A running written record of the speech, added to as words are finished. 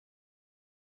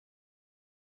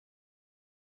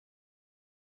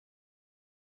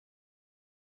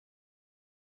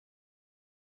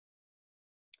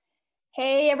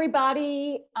Hey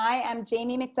everybody, I am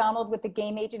Jamie McDonald with the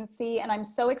Game Agency, and I'm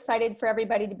so excited for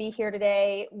everybody to be here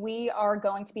today. We are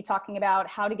going to be talking about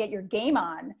how to get your game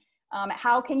on.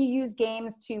 How can you use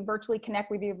games to virtually connect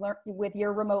with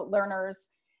your remote learners?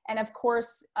 And of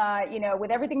course, with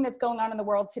everything that's going on in the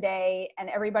world today and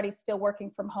everybody's still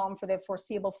working from home for the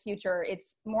foreseeable future,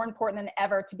 it's more important than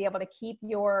ever to be able to keep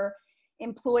your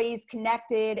employees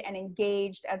connected and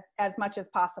engaged as much as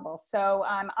possible. So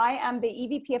I am the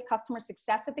EVP of Customer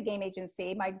Success at the Game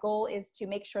Agency. My goal is to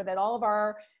make sure that all of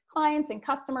our clients and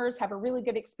customers have a really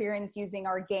good experience using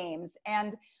our games.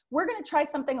 And we're going to try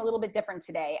something a little bit different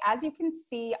today. As you can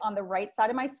see on the right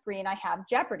side of my screen, I have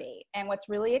Jeopardy! And what's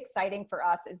really exciting for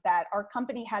us is that our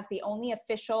company has the only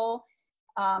official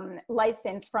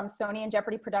license from Sony and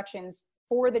Jeopardy Productions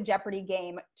for the Jeopardy!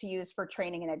 Game to use for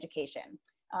training and education.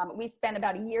 We spent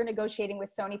about a year negotiating with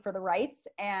Sony for the rights,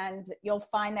 and you'll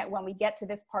find that when we get to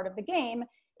this part of the game,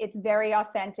 it's very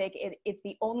authentic. It's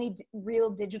the only real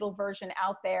digital version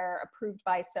out there approved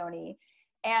by Sony.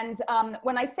 And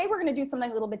when I say we're going to do something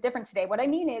a little bit different today, what I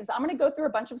mean is I'm going to go through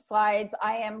a bunch of slides.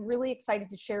 I am really excited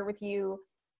to share with you,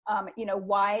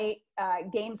 why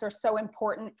games are so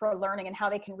important for learning and how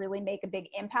they can really make a big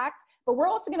impact. But we're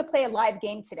also going to play a live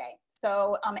game today.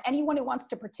 So anyone who wants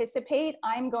to participate,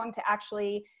 I'm going to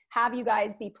actually have you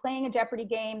guys be playing a Jeopardy!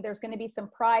 Game. There's going to be some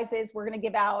prizes. We're going to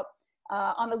give out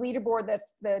on the leaderboard.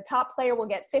 The top player will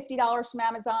get $50 from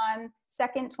Amazon,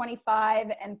 second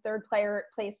 $25, and third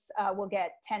place will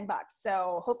get $10.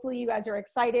 So hopefully you guys are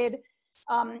excited.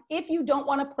 If you don't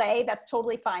want to play, that's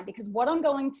totally fine, because what I'm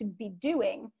going to be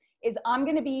doing is I'm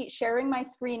going to be sharing my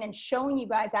screen and showing you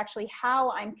guys actually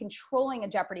how I'm controlling a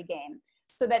Jeopardy! Game.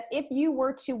 So that if you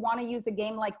were to want to use a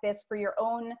game like this for your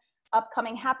own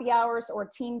upcoming happy hours or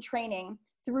team training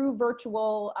through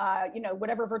virtual,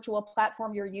 whatever virtual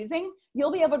platform you're using,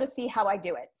 you'll be able to see how I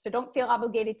do it. So don't feel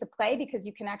obligated to play, because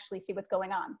you can actually see what's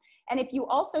going on. And if you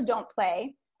also don't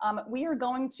play, we are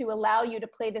going to allow you to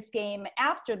play this game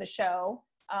after the show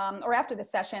or after the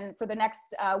session for the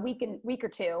next week or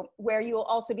two, where you will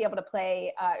also be able to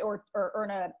play or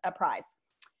earn a prize.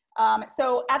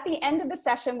 So at the end of the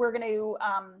session, we're going to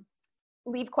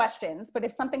leave questions, but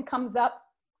if something comes up,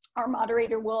 our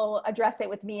moderator will address it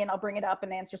with me, and I'll bring it up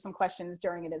and answer some questions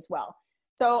during it as well.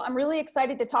 So I'm really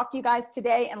excited to talk to you guys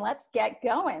today, and let's get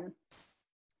going.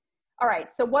 All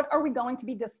right, so what are we going to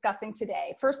be discussing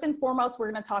today? First and foremost, we're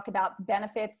going to talk about the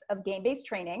benefits of game-based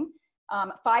training,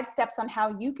 5 steps on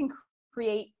how you can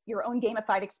create your own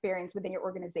gamified experience within your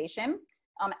organization.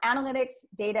 Analytics,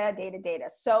 data.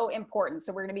 So important.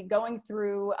 So we're going to be going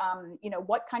through,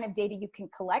 what kind of data you can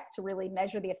collect to really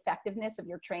measure the effectiveness of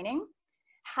your training,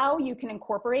 how you can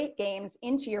incorporate games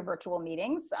into your virtual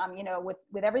meetings.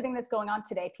 With everything that's going on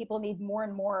today, people need more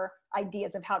and more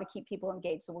ideas of how to keep people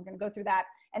engaged. So we're going to go through that.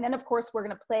 And then of course, we're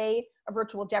going to play a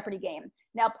virtual Jeopardy! Game.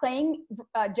 Now, playing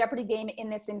a Jeopardy! Game in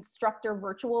this instructor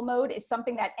virtual mode is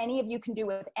something that any of you can do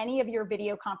with any of your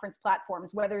video conference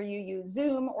platforms, whether you use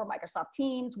Zoom or Microsoft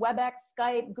Teams, WebEx,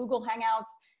 Skype, Google Hangouts,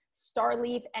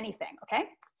 Starleaf, anything. Okay,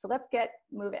 so let's get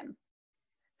moving.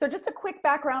 So just a quick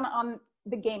background on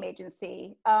the Game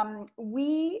Agency.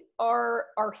 We are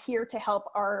here to help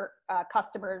our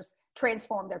customers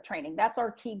transform their training. That's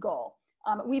our key goal.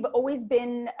 We've always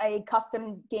been a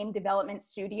custom game development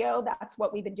studio. That's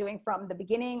what we've been doing from the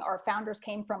beginning. Our founders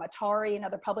came from Atari and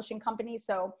other publishing companies,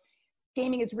 so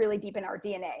gaming is really deep in our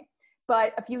DNA.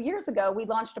 But a few years ago, we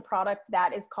launched a product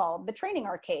that is called the Training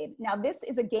Arcade. Now, this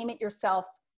is a game-it-yourself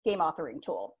game authoring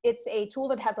tool. It's a tool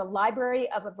that has a library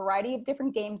of a variety of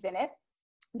different games in it.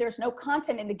 There's no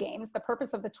content in the games. The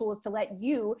purpose of the tool is to let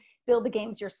you build the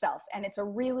games yourself. And it's a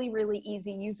really, really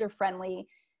easy, user-friendly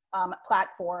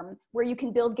platform where you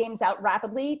can build games out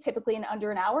rapidly, typically in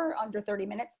under an hour, under 30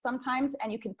 minutes sometimes,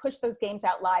 and you can push those games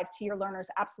out live to your learners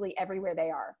absolutely everywhere they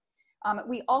are.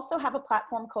 We also have a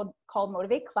platform called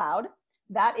Motivate Cloud.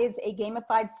 That is a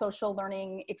gamified social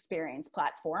learning experience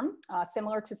platform,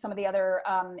 similar to some of the other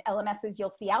LMSs you'll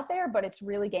see out there, but it's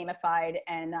really gamified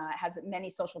and has many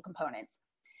social components.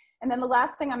 And then the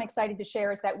last thing I'm excited to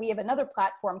share is that we have another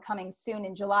platform coming soon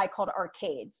in July called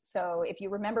Arcades. So if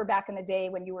you remember back in the day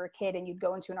when you were a kid and you'd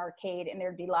go into an arcade and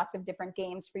there'd be lots of different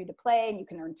games for you to play and you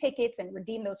can earn tickets and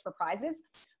redeem those for prizes,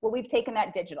 well, we've taken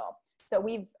that digital. So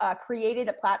we've created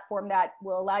a platform that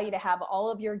will allow you to have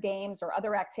all of your games or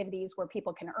other activities where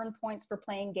people can earn points for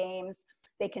playing games.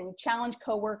 They can challenge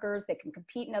coworkers, they can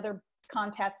compete in other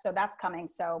contests, so that's coming.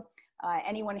 So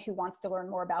anyone who wants to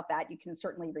learn more about that, you can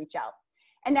certainly reach out.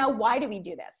 And now, why do we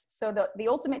do this? So the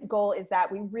ultimate goal is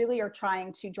that we really are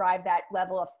trying to drive that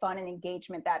level of fun and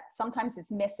engagement that sometimes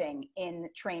is missing in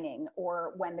training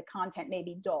or when the content may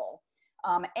be dull.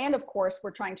 And of course,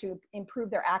 we're trying to improve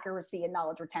their accuracy and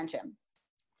knowledge retention.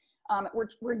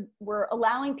 We're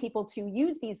allowing people to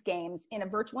use these games in a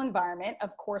virtual environment,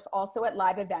 of course, also at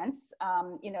live events.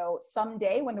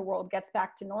 Someday when the world gets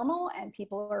back to normal and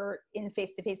people are in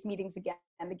face-to-face meetings again,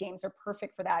 and the games are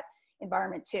perfect for that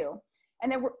environment too.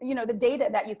 And then, the data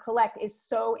that you collect is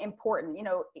so important.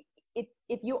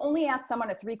 If you only ask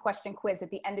someone a 3-question quiz at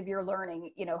the end of your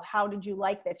learning, how did you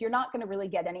like this? You're not going to really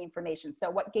get any information. So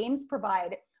what games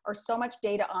provide are so much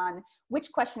data on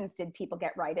which questions did people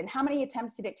get right, and how many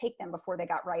attempts did it take them before they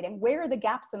got right, and where are the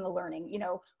gaps in the learning?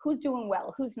 Who's doing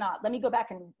well, who's not? Let me go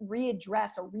back and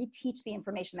readdress or reteach the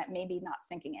information that may be not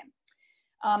sinking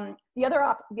in. The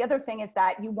other thing is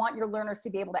that you want your learners to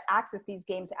be able to access these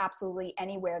games absolutely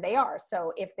anywhere they are.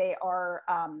 So if they are,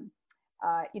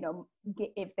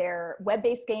 if they're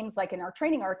web-based games, like in our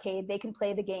training arcade, they can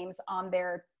play the games on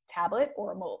their tablet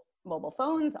or mobile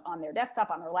phones, on their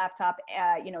desktop, on their laptop,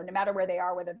 no matter where they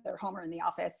are, whether they're home or in the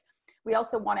office. We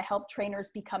also want to help trainers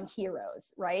become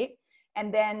heroes, right?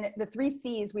 And then the 3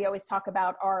 C's we always talk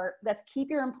about are, let's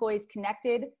keep your employees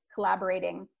connected,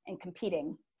 collaborating, and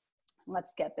competing.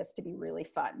 Let's get this to be really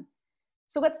fun.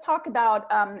 So let's talk about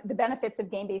the benefits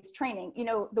of game-based training.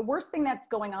 The worst thing that's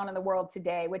going on in the world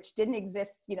today, which didn't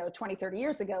exist, 20, 30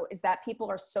 years ago, is that people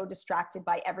are so distracted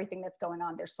by everything that's going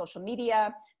on. There's social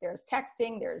media, there's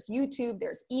texting, there's YouTube,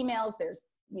 there's emails, there's,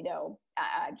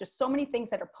 just so many things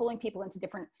that are pulling people into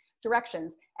different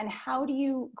directions. And how do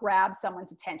you grab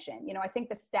someone's attention? I think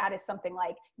the stat is something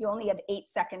like you only have 8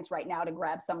 seconds right now to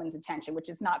grab someone's attention, which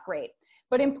is not great.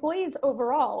 But employees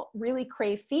overall really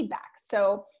crave feedback.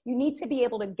 So you need to be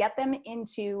able to get them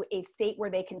into a state where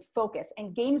they can focus.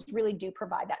 And games really do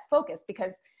provide that focus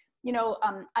because,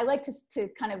 I like to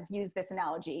kind of use this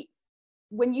analogy.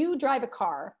 When you drive a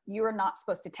car, you're not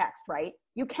supposed to text, right?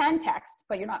 You can text,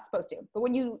 but you're not supposed to. But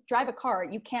when you drive a car,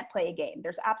 you can't play a game.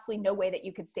 There's absolutely no way that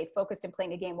you could stay focused and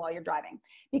playing a game while you're driving,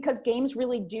 because games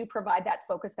really do provide that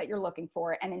focus that you're looking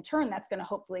for. And in turn, that's going to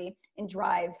hopefully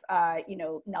drive,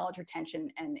 knowledge retention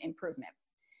and improvement.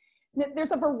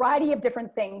 There's a variety of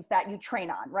different things that you train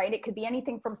on, right? It could be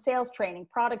anything from sales training,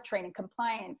 product training,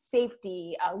 compliance,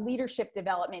 safety, leadership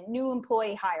development, new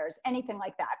employee hires, anything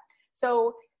like that.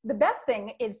 So the best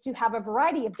thing is to have a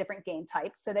variety of different game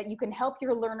types so that you can help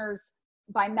your learners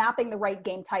by mapping the right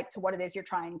game type to what it is you're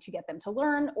trying to get them to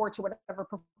learn, or to whatever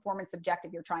performance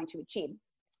objective you're trying to achieve.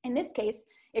 In this case,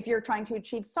 if you're trying to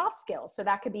achieve soft skills, so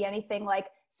that could be anything like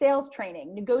sales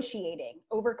training, negotiating,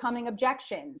 overcoming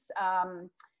objections,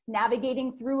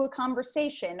 navigating through a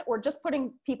conversation, or just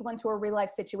putting people into a real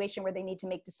life situation where they need to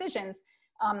make decisions.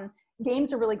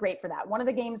 Games are really great for that. One of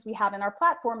the games we have in our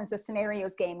platform is a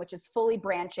scenarios game, which is fully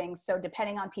branching. So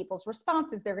depending on people's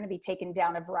responses, they're going to be taken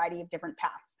down a variety of different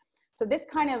paths. So this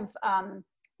kind of,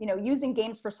 using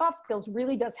games for soft skills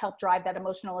really does help drive that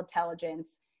emotional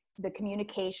intelligence, the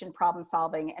communication, problem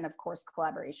solving, and of course,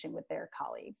 collaboration with their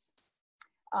colleagues.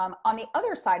 On the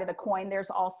other side of the coin, there's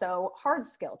also hard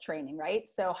skill training, right?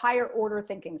 So higher order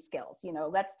thinking skills.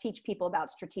 Let's teach people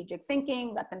about strategic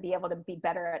thinking, let them be able to be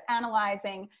better at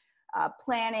analyzing,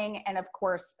 planning, and of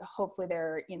course, hopefully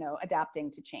they're, adapting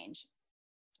to change,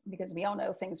 because we all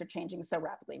know things are changing so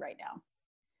rapidly right now.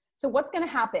 So what's going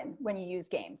to happen when you use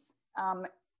games?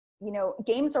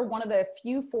 Games are one of the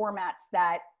few formats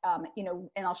that, and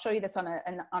I'll show you this on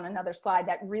another slide,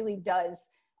 that really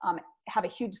does have a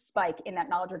huge spike in that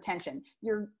knowledge retention.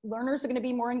 Your learners are going to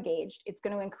be more engaged. It's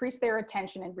going to increase their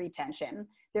attention and retention.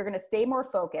 They're going to stay more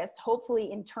focused.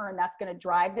 Hopefully, in turn, that's going to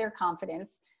drive their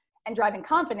confidence. And driving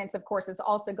confidence, of course, is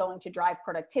also going to drive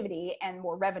productivity and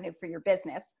more revenue for your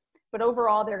business. But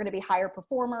overall, they're going to be higher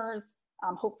performers.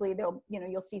 Hopefully,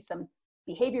 you'll see some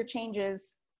behavior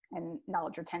changes and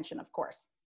knowledge retention, of course.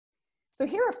 So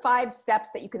here are 5 steps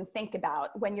that you can think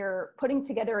about when you're putting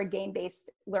together a game-based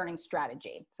learning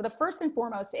strategy. So the first and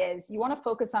foremost is you want to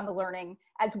focus on the learning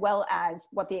as well as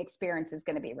what the experience is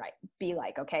going to be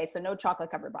like, okay? So no chocolate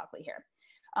covered broccoli here.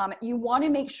 You want to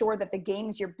make sure that the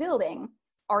games you're building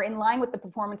are in line with the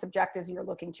performance objectives you're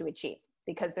looking to achieve,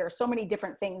 because there are so many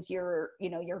different things your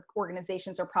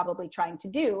organizations are probably trying to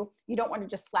do. You don't want to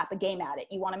just slap a game at it.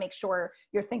 You want to make sure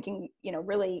you're thinking,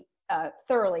 really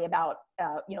thoroughly about,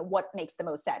 what makes the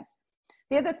most sense.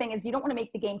 The other thing is you don't want to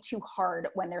make the game too hard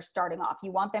when they're starting off.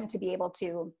 You want them to be able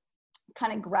to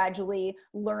kind of gradually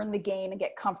learn the game and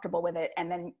get comfortable with it.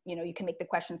 And then, you can make the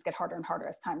questions get harder and harder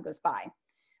as time goes by.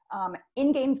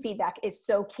 In-game feedback is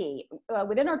so key.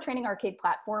 Within our Training Arcade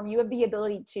platform, you have the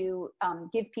ability to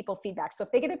give people feedback. So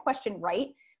if they get a question right,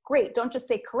 great. Don't just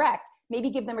say correct. maybe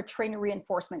give them a trainer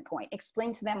reinforcement point,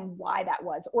 explain to them why that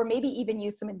was, or maybe even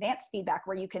use some advanced feedback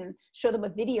where you can show them a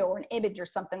video or an image or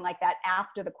something like that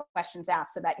after the question's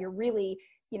asked, so that you're really,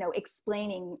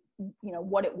 explaining,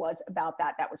 what it was about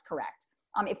that was correct.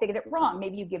 If they get it wrong,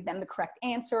 maybe you give them the correct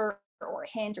answer or a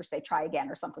hint, or say try again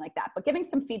or something like that. But giving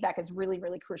some feedback is really,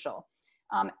 really crucial.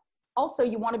 Also,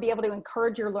 you want to be able to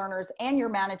encourage your learners and your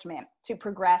management to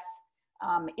progress.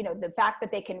 The fact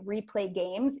that they can replay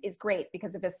games is great,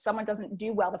 because if someone doesn't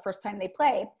do well the first time they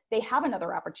play, they have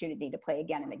another opportunity to play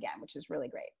again and again, which is really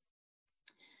great.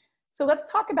 So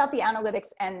let's talk about the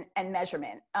analytics and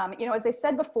measurement. As I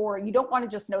said before, you don't want to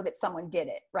just know that someone did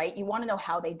it, right? You want to know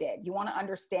how they did. You want to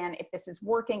understand if this is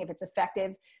working, if it's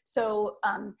effective. So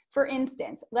for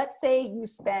instance, let's say you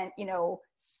spent,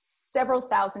 several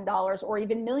 $1,000s or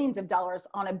even millions of dollars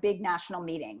on a big national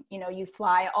meeting. You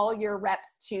fly all your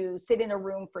reps to sit in a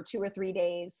room for 2 or 3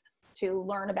 days to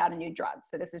learn about a new drug.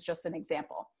 So this is just an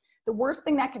example. The worst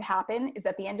thing that could happen is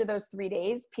at the end of those 3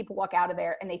 days, people walk out of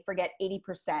there and they forget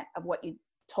 80% of what you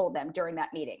told them during that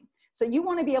meeting. So you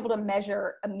want to be able to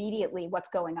measure immediately what's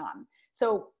going on.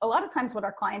 So a lot of times what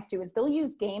our clients do is they'll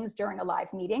use games during a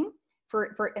live meeting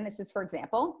and this is for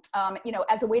example,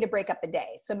 as a way to break up the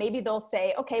day. So maybe they'll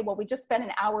say, okay, well, we just spent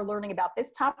an hour learning about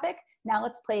this topic. Now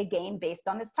let's play a game based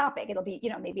on this topic. It'll be,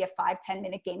 maybe a 5-10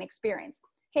 minute game experience.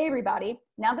 Hey, everybody,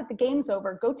 now that the game's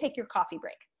over, go take your coffee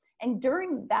break. And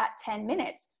during that 10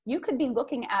 minutes, you could be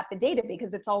looking at the data,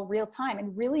 because it's all real time,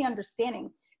 and really understanding,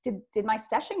 did my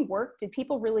session work? Did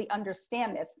people really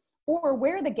understand this? Or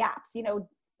where are the gaps?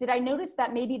 Did I notice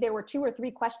that maybe there were 2 or 3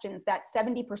 questions that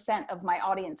 70% of my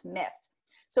audience missed?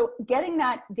 So getting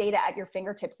that data at your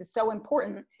fingertips is so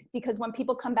important, because when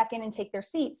people come back in and take their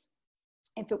seats,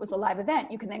 if it was a live event,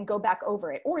 you can then go back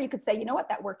over it. Or you could say, you know what,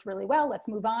 that worked really well, let's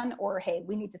move on. Or, hey,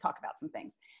 we need to talk about some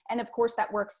things. And of course,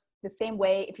 that works the same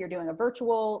way if you're doing a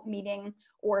virtual meeting,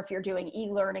 or if you're doing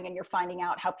e-learning and you're finding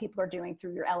out how people are doing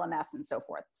through your LMS and so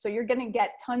forth. So you're going to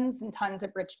get tons and tons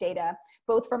of rich data,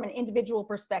 both from an individual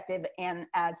perspective and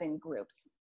as in groups.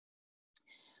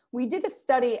 We did a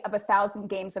study of 1,000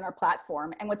 games in our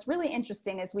platform. And what's really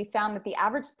interesting is we found that the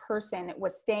average person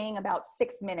was staying about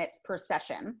 6 minutes per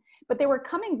session, but they were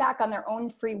coming back on their own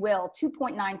free will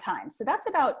 2.9 times. So that's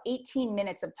about 18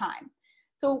 minutes of time.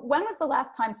 So when was the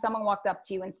last time someone walked up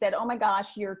to you and said, oh my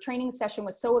gosh, your training session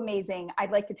was so amazing, I'd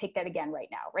like to take that again right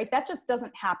now, right? That just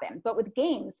doesn't happen. But with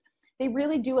games, they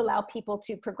really do allow people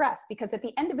to progress, because at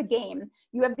the end of a game,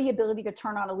 you have the ability to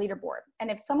turn on a leaderboard. And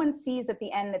if someone sees at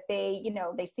the end that they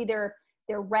see their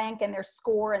rank and their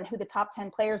score and who the top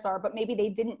 10 players are, but maybe they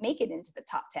didn't make it into the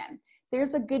top 10,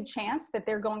 there's a good chance that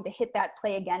they're going to hit that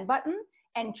play again button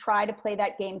and try to play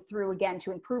that game through again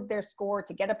to improve their score,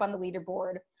 to get up on the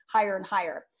leaderboard higher and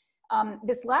higher.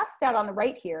 This last stat on the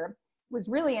right here was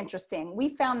really interesting. We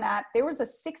found that there was a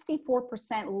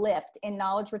 64% lift in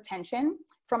knowledge retention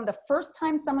from the first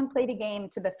time someone played a game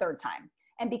to the third time.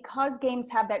 And because games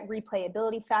have that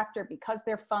replayability factor, because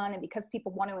they're fun, and because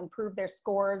people want to improve their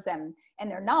scores and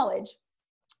their knowledge,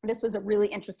 this was a really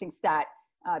interesting stat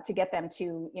to get them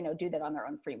to do that on their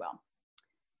own free will.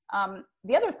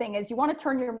 The other thing is you want to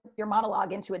turn your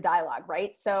monologue into a dialogue,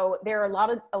 right? So there are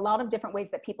a lot of different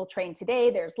ways that people train today.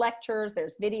 There's lectures,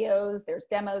 there's videos, there's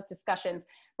demos, discussions.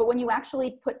 But when you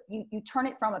actually you turn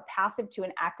it from a passive to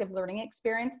an active learning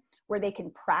experience, where they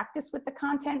can practice with the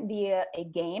content via a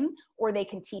game, or they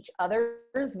can teach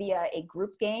others via a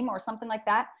group game or something like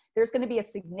that, there's going to be a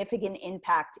significant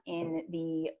impact in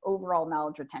the overall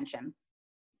knowledge retention,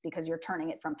 because you're turning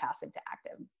it from passive to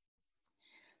active.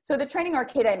 So the training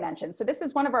arcade I mentioned, so this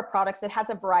is one of our products. It has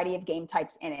a variety of game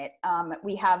types in it.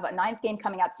 We have a 9th game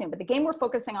coming out soon, but the game we're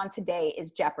focusing on today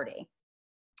is Jeopardy.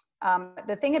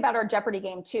 The thing about our Jeopardy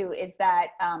game too is that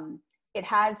it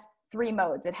has 3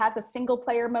 modes. It has a single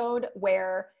player mode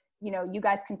where you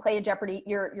guys can play a Jeopardy,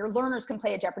 your learners can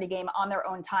play a Jeopardy game on their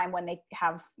own time when they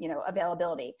have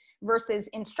availability, versus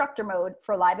instructor mode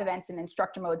for live events and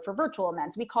instructor mode for virtual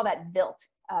events. We call that VILT,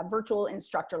 virtual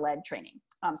instructor-led training.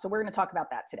 So we're going to talk about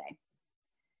that today.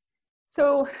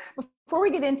 So before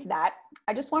we get into that,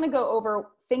 I just want to go over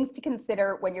things to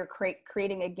consider when you're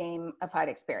creating a gamified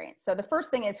experience. So the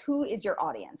first thing is, who is your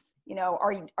audience?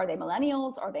 Are they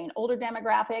millennials? Are they an older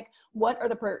demographic? What are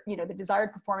the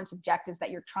desired performance objectives that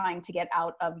you're trying to get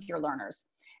out of your learners?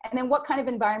 And then what kind of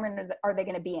environment are they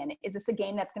going to be in? Is this a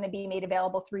game that's going to be made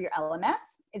available through your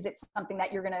LMS? Is it something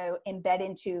that you're going to embed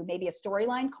into maybe a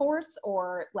storyline course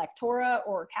or Lectora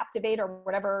or Captivate or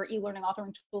whatever e-learning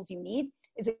authoring tools you need?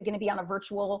 Is it going to be on a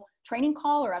virtual training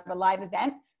call or at a live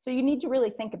event? So you need to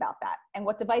really think about that. And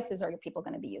what devices are your people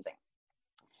going to be using?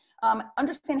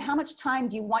 Understand how much time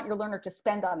do you want your learner to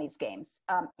spend on these games.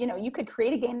 You know, you could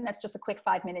create a game that's just a quick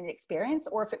 5-minute experience,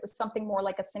 or if it was something more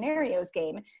like a scenarios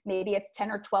game, maybe it's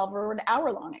 10 or 12 or an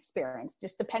hour-long experience,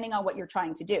 just depending on what you're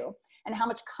trying to do. And how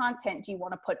much content do you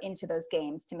want to put into those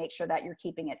games to make sure that you're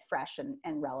keeping it fresh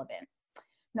and relevant.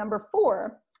 Number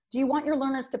 4, do you want your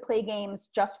learners to play games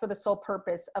just for the sole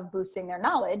purpose of boosting their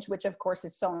knowledge, which of course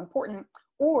is so important,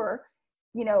 or,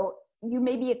 you know, you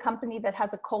may be a company that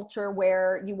has a culture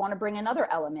where you want to bring in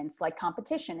other elements like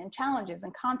competition and challenges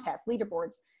and contests,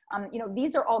 leaderboards. You know,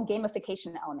 these are all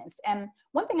gamification elements. And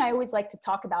one thing I always like to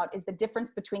talk about is the difference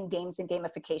between games and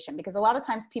gamification, because a lot of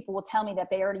times people will tell me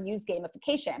that they already use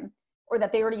gamification or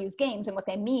that they already use games. And what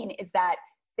they mean is that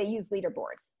they use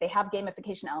leaderboards. They have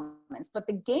gamification elements, but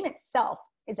the game itself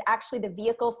is actually the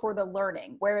vehicle for the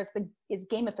learning, whereas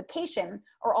gamification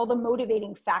are all the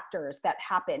motivating factors that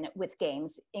happen with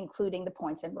games, including the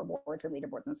points and rewards and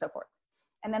leaderboards and so forth.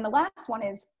 And then the last one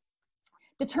is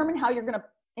determine how you're going to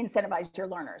incentivize your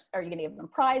learners. Are you going to give them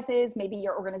prizes? Maybe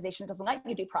your organization doesn't let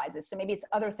you do prizes, so maybe it's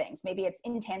other things. Maybe it's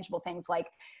intangible things like,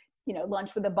 you know,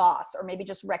 lunch with the boss, or maybe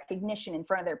just recognition in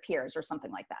front of their peers or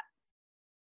something like that.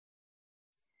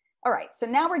 All right, so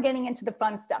now we're getting into the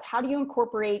fun stuff. How do you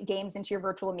incorporate games into your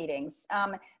virtual meetings?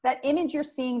 That image you're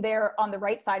seeing there on the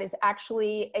right side is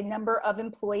actually a number of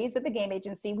employees at the game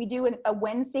agency. We do a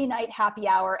Wednesday night happy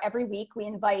hour every week. We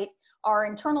invite our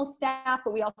internal staff,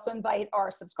 but we also invite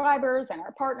our subscribers and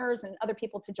our partners and other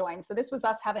people to join. So this was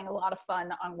us having a lot of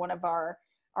fun on one of our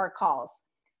calls.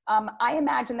 I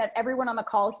imagine that everyone on the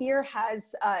call here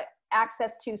has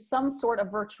access to some sort of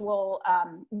virtual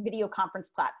video conference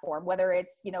platform, whether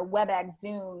it's, you know, WebEx,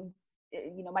 Zoom,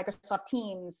 you know, Microsoft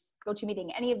Teams,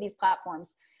 GoToMeeting, any of these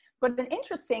platforms. But an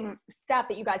interesting stat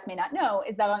that you guys may not know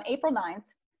is that on April 9th,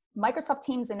 Microsoft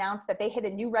Teams announced that they hit a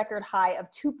new record high of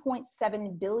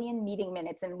 2.7 billion meeting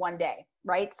minutes in one day,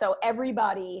 right? So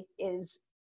everybody is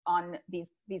on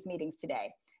these meetings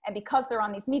today. And because they're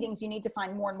on these meetings, you need to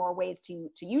find more and more ways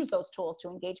to use those tools to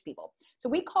engage people. So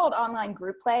we call it online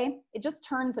group play. It just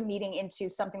turns a meeting into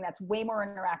something that's way more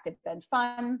interactive than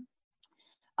fun.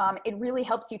 It really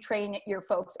helps you train your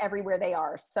folks everywhere they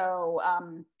are. So,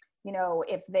 you know,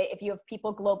 if you have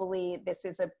people globally, this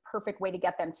is a perfect way to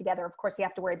get them together. Of course, you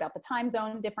have to worry about the time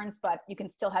zone difference, but you can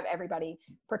still have everybody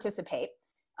participate.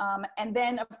 And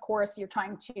then, of course, you're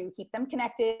trying to keep them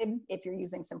connected. If you're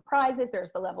using some prizes,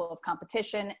 there's the level of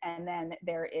competition, and then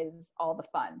there is all the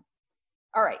fun.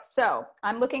 All right, so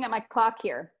I'm looking at my clock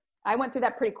here. I went through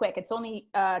that pretty quick. It's only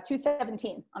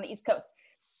 2:17 on the East Coast.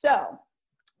 So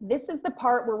this is the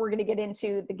part where we're going to get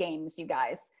into the games, you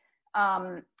guys.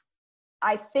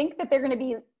 I think that they're going to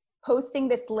be posting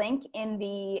this link in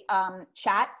the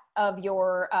chat of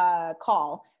your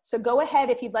call. So go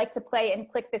ahead if you'd like to play and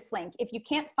click this link. If you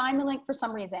can't find the link for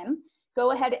some reason,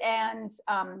 go ahead and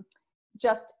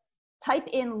just type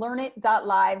in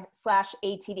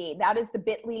learnit.live/ATD. That is the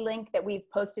bit.ly link that we've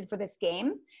posted for this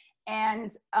game.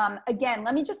 And again,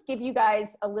 let me just give you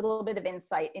guys a little bit of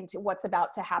insight into what's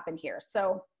about to happen here.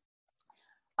 So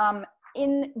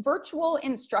in virtual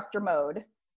instructor mode,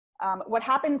 what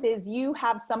happens is you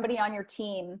have somebody on your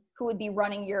team who would be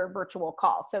running your virtual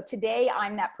call. So today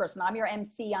I'm that person. I'm your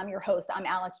MC, I'm your host. I'm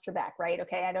Alex Trebek, right?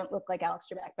 Okay, I don't look like Alex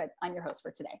Trebek, but I'm your host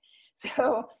for today.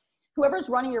 So whoever's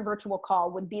running your virtual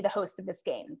call would be the host of this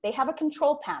game. They have a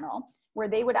control panel where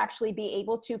they would actually be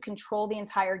able to control the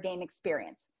entire game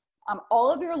experience.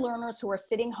 All of your learners who are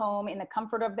sitting home in the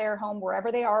comfort of their home,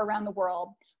 wherever they are around the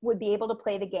world, would be able to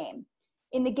play the game.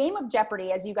 In the game of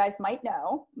Jeopardy, as you guys might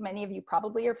know, many of you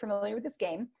probably are familiar with this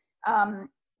game,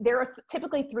 there are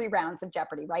typically 3 rounds of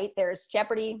Jeopardy, right? There's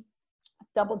Jeopardy,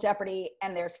 Double Jeopardy,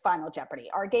 and there's Final Jeopardy.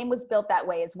 Our game was built that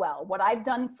way as well. What I've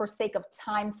done for sake of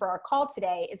time for our call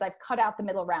today is I've cut out the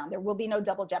middle round. There will be no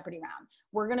Double Jeopardy round.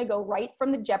 We're gonna go right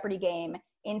from the Jeopardy game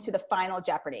into the Final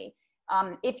Jeopardy.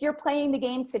 If you're playing the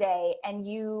game today and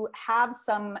you have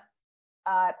some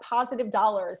positive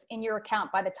dollars in your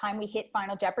account by the time we hit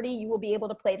Final Jeopardy, you will be able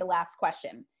to play the last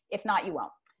question. If not, you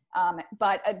won't.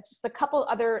 But just a couple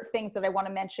other things that I want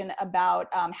to mention about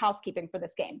housekeeping for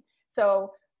this game.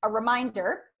 So a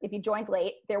reminder, if you joined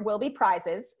late, there will be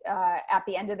prizes at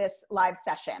the end of this live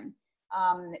session.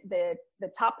 The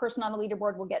top person on the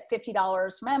leaderboard will get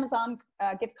 $50 from Amazon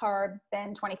gift card,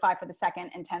 then 25 for the second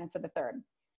and 10 for the third.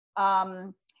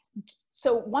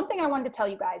 So one thing I wanted to tell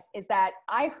you guys is that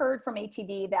I heard from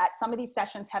ATD that some of these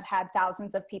sessions have had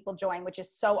thousands of people join, which is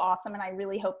so awesome. And I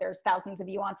really hope there's thousands of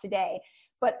you on today.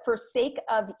 But for sake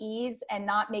of ease and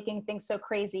not making things so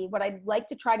crazy, what I'd like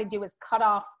to try to do is cut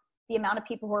off the amount of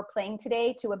people who are playing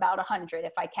today to about 100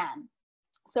 if I can.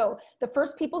 So the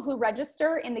first people who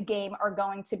register in the game are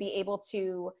going to be able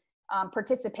to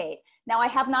participate. Now, I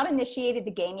have not initiated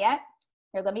the game yet.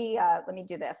 Here, let me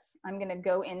do this. I'm going to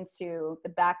go into the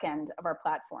back end of our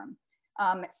platform.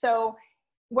 So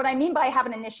what I mean by I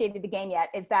haven't initiated the game yet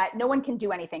is that no one can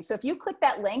do anything. So if you click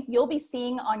that link, you'll be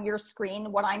seeing on your screen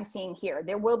what I'm seeing here.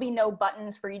 There will be no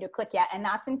buttons for you to click yet, and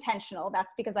that's intentional.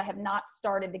 That's because I have not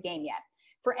started the game yet.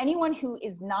 For anyone who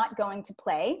is not going to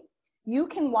play, you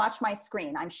can watch my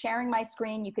screen. I'm sharing my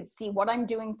screen. You could see what I'm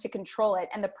doing to control it.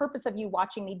 And the purpose of you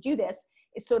watching me do this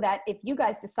is so that if you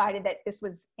guys decided that this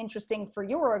was interesting for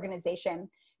your organization,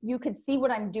 you could see what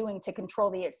I'm doing to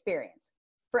control the experience.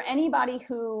 For anybody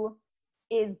who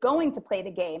is going to play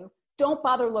the game, don't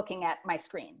bother looking at my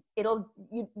screen.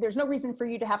 There's no reason for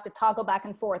you to have to toggle back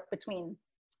and forth between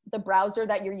the browser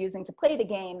that you're using to play the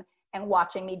game and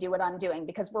watching me do what I'm doing,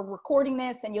 because we're recording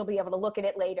this and you'll be able to look at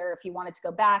it later if you wanted to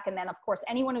go back. And then of course,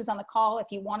 anyone who's on the call, if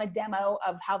you want a demo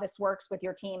of how this works with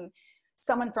your team,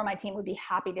 someone from my team would be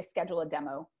happy to schedule a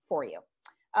demo for you.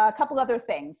 A couple other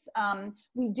things.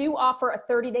 We do offer a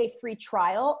 30-day free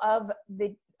trial of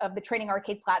the Training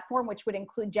Arcade platform, which would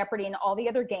include Jeopardy and all the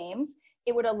other games.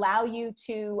 It would allow you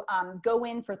to go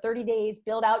in for 30 days,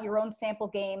 build out your own sample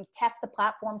games, test the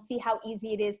platform, see how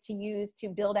easy it is to use to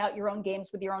build out your own games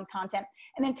with your own content,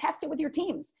 and then test it with your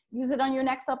teams. Use it on your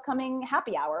next upcoming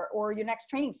happy hour or your next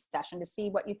training session to see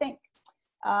what you think.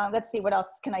 Let's see, what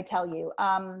else can I tell you?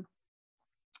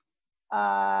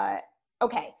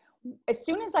 Okay, as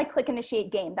soon as I click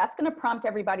initiate game, that's gonna prompt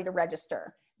everybody to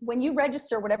register. When you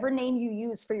register, whatever name you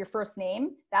use for your first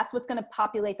name, that's what's going to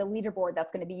populate the leaderboard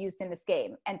that's going to be used in this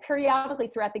game. And periodically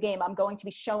throughout the game, I'm going to be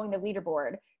showing the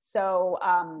leaderboard. So,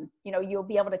 you know, you'll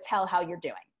be able to tell how you're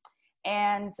doing.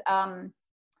 And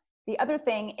the other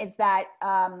thing is that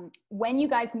when you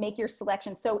guys make your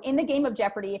selection, so in the game of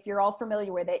Jeopardy, if you're all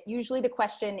familiar with it, usually the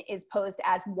question is posed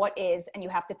as what is, and you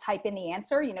have to type in the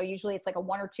answer. You know, usually it's like a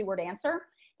 1 or 2 word answer.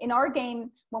 In our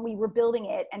game, when we were building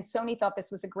it, and Sony thought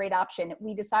this was a great option,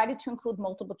 we decided to include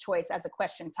multiple choice as a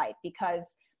question type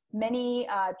because many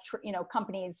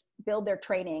companies build their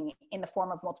training in the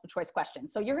form of multiple choice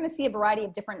questions. So you're going to see a variety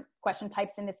of different question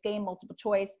types in this game, multiple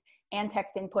choice and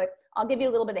text input. I'll give you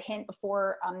a little bit of hint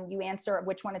before you answer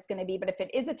which one it's going to be. But if it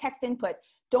is a text input,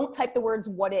 don't type the words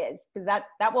what is, because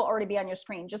that will already be on your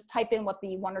screen. Just type in what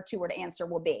the 1 or 2 word answer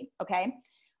will be, okay?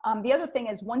 The other thing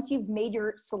is once you've made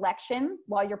your selection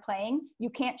while you're playing, you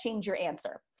can't change your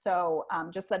answer. So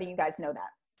just letting you guys know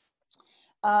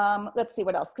that. Let's see,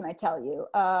 what else can I tell you?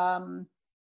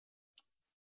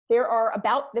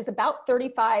 There's about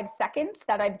 35 seconds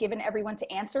that I've given everyone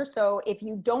to answer. So if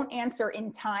you don't answer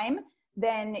in time,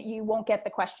 then you won't get the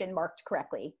question marked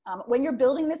correctly. When you're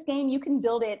building this game, you can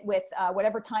build it with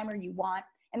whatever timer you want,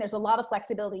 and there's a lot of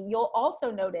flexibility. You'll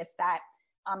also notice that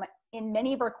in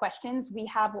many of our questions, we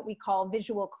have what we call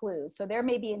visual clues. So there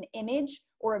may be an image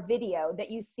or a video that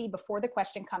you see before the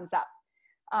question comes up.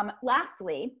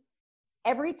 Lastly,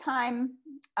 every time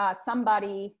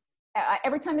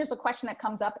every time there's a question that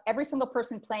comes up, every single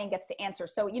person playing gets to answer.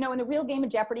 So, you know, in the real game of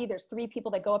Jeopardy, there's 3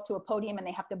 people that go up to a podium and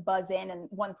they have to buzz in and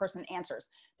 1 person answers.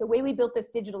 The way we built this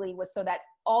digitally was so that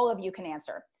all of you can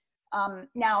answer.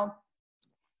 Now,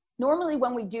 normally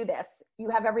when we do this, you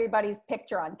have everybody's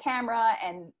picture on camera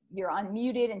and you're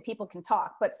unmuted and people can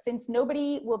talk. But since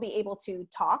nobody will be able to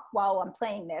talk while I'm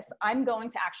playing this, I'm going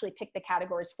to actually pick the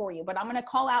categories for you. But I'm going to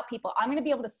call out people. I'm going to be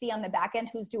able to see on the back end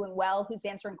who's doing well, who's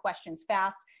answering questions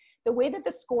fast. The way that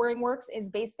the scoring works is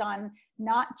based on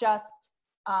not just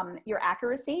your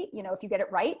accuracy. You know, if you get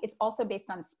it right, it's also based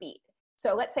on speed.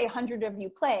 So let's say 100 of you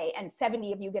play and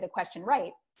 70 of you get a question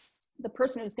right. The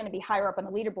person who's going to be higher up on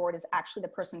the leaderboard is actually the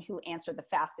person who answered the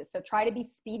fastest. So try to be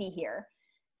speedy here.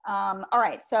 All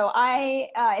right, so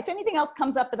if anything else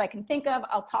comes up that I can think of,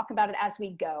 I'll talk about it as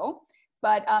we go.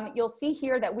 But you'll see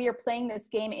here that we are playing this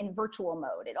game in virtual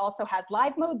mode. It also has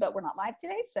live mode, but we're not live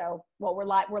today. So, well, we're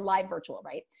live virtual,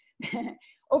 right?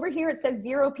 Over here, it says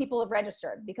 0 people have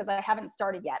registered because I haven't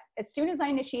started yet. As soon as I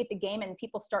initiate the game and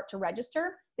people start to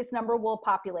register, this number will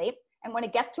populate. And when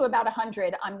it gets to about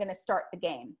 100, I'm going to start the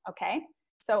game, okay?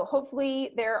 So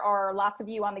hopefully there are lots of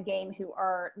you on the game who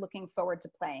are looking forward to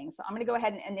playing. So I'm going to go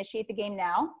ahead and initiate the game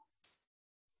now.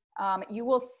 You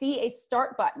will see a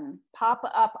start button pop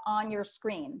up on your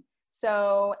screen.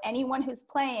 So anyone who's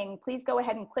playing, please go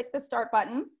ahead and click the start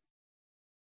button.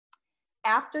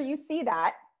 After you see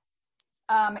that,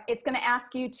 it's going to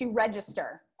ask you to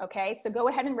register, okay? So go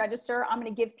ahead and register. I'm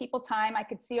going to give people time. I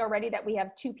could see already that we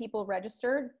have 2 people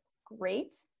registered.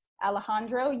 Great.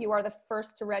 Alejandro, you are the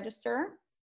first to register.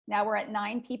 Now we're at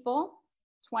 9 people,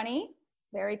 20.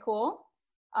 Very cool.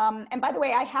 And by the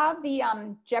way, I have the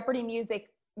Jeopardy music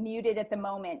muted at the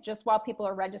moment, just while people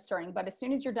are registering. But as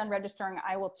soon as you're done registering,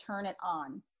 I will turn it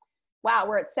on. Wow,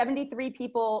 we're at 73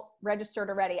 people registered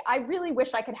already. I really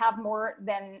wish I could have more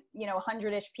than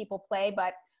 100-ish people play,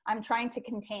 but I'm trying to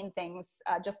contain things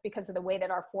just because of the way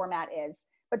that our format is.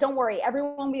 But don't worry,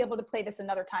 everyone will be able to play this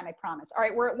another time, I promise. All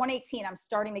right, we're at 118. I'm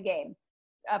starting the game.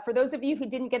 For those of you who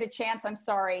didn't get a chance, I'm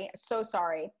sorry, so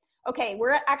sorry. Okay,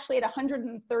 we're actually at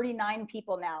 139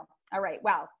 people now. All right,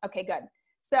 wow, okay, good.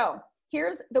 So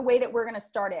here's the way that we're gonna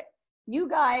start it. You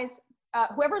guys,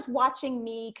 whoever's watching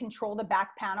me control the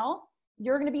back panel,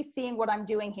 you're gonna be seeing what I'm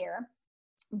doing here.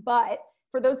 But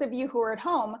for those of you who are at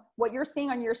home, what you're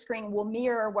seeing on your screen will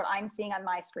mirror what I'm seeing on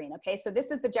my screen, okay? So this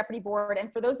is the Jeopardy board.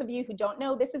 And for those of you who don't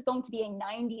know, this is going to be a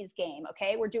 90s game,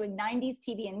 okay? We're doing 90s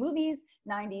TV and movies,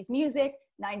 90s music,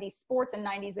 90s sports, and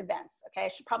 90s events, okay? I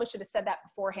probably should have said that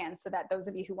beforehand so that those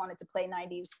of you who wanted to play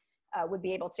 90s would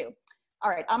be able to. All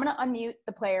right, I'm gonna unmute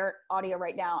the player audio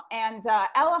right now. And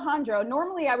Alejandro,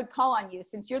 normally I would call on you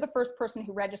since you're the first person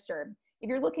who registered. If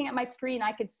you're looking at my screen,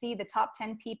 I could see the top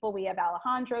 10 people. We have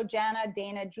Alejandro, Jana,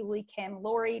 Dana, Julie, Kim,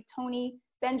 Lori, Tony,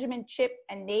 Benjamin, Chip,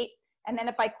 and Nate. And then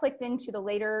if I clicked into the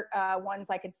later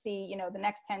ones, I could see, the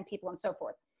next 10 people and so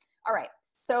forth. All right,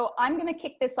 so I'm gonna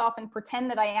kick this off and pretend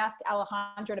that I asked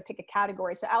Alejandro to pick a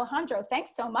category. So Alejandro,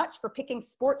 thanks so much for picking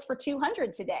sports for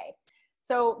 200 today.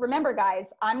 So remember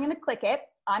guys, I'm gonna click it.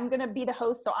 I'm gonna be the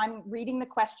host, so I'm reading the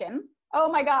question.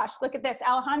 Oh my gosh, look at this.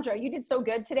 Alejandro, you did so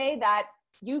good today that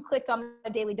you clicked on the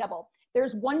daily double.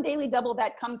 There's one daily double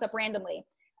that comes up randomly.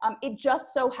 It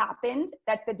just so happened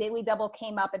that the daily double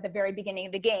came up at the very beginning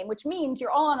of the game, which means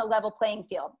you're all on a level playing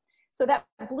field. So that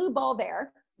blue ball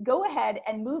there, go ahead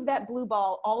and move that blue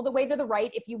ball all the way to the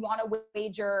right if you want to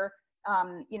wager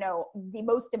the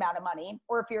most amount of money.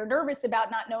 Or if you're nervous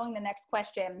about not knowing the next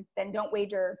question, then don't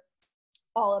wager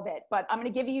all of it. But I'm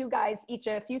gonna give you guys each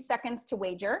a few seconds to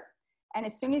wager. And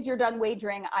as soon as you're done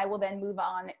wagering, I will then move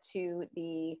on to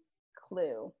the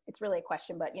clue. It's really a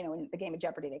question, but in the game of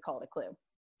Jeopardy, they call it a clue.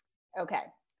 Okay,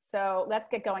 so let's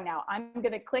get going now. I'm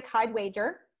gonna click hide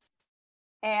wager.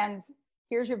 And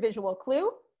here's your visual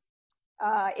clue.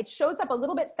 It shows up a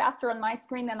little bit faster on my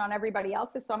screen than on everybody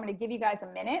else's, so I'm gonna give you guys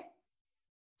a minute.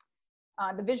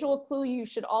 The visual clue you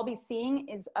should all be seeing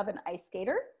is of an ice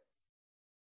skater.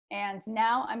 And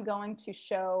now I'm going to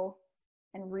show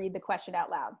and read the question out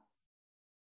loud.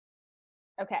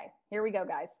 Okay, here we go,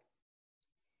 guys.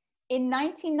 In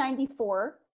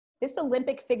 1994, this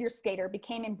Olympic figure skater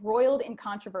became embroiled in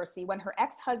controversy when her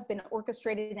ex-husband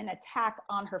orchestrated an attack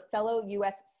on her fellow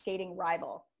US skating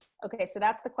rival. Okay, so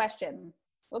that's the question.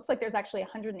 Looks like there's actually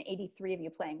 183 of you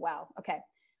playing. Wow, okay.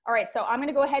 All right, so I'm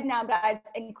gonna go ahead now, guys,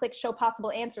 and click show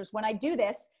possible answers. When I do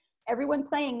this, everyone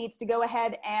playing needs to go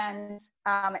ahead and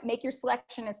make your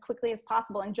selection as quickly as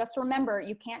possible. And just remember,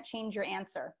 you can't change your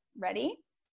answer. Ready?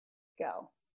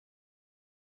 Go.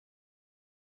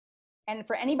 And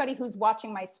for anybody who's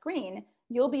watching my screen,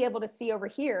 you'll be able to see over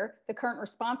here the current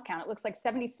response count. It looks like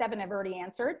 77 have already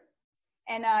answered.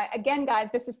 And again, guys,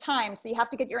 this is time, so you have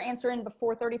to get your answer in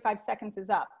before 35 seconds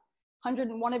is up.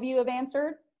 101 of you have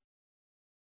answered.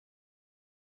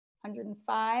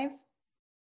 105.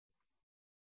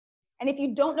 And if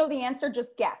you don't know the answer,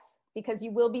 just guess, because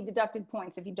you will be deducted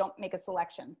points if you don't make a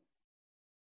selection.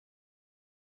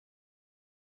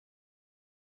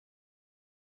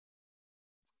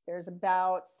 There's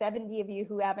about 70 of you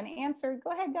who haven't answered.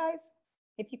 Go ahead, guys,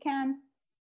 if you can.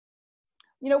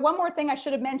 One more thing I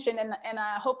should have mentioned, and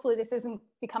hopefully this isn't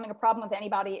becoming a problem with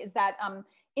anybody, is that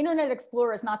Internet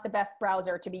Explorer is not the best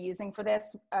browser to be using for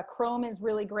this. Chrome is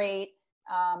really great.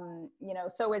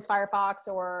 So is Firefox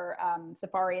or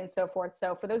Safari and so forth.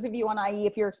 So for those of you on IE,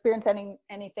 if you're experiencing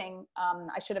anything,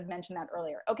 I should have mentioned that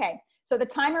earlier. Okay, so the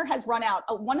timer has run out.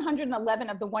 111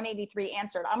 of the 183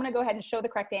 answered. I'm gonna go ahead and show the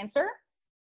correct answer.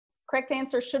 Correct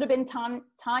answer should have been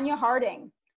Tanya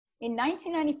Harding. In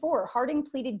 1994, Harding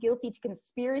pleaded guilty to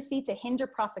conspiracy to hinder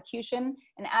prosecution,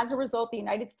 and as a result, the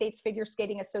United States Figure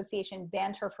Skating Association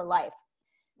banned her for life.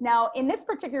 Now, in this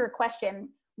particular question,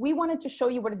 we wanted to show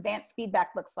you what advanced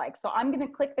feedback looks like. So I'm gonna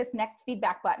click this next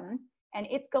feedback button, and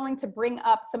it's going to bring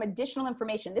up some additional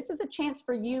information. This is a chance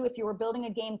for you, if you were building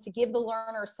a game, to give the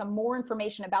learner some more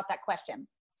information about that question.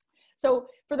 So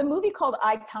for the movie called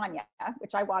I, Tonya,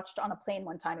 which I watched on a plane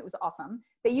one time, it was awesome.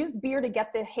 They used beer to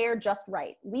get the hair just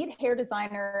right. Lead hair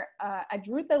designer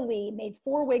Adrutha Lee made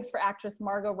 4 wigs for actress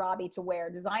Margot Robbie to wear,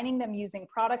 designing them using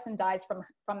products and dyes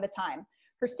from the time.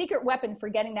 Her secret weapon for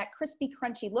getting that crispy,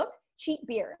 crunchy look, cheap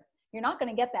beer. You're not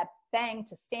gonna get that bang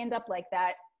to stand up like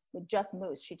that with just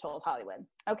mousse, she told Hollywood.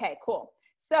 Okay, cool.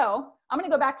 So I'm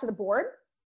gonna go back to the board.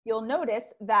 you'll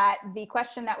notice that the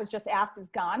question that was just asked is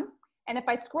gone. And if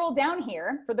I scroll down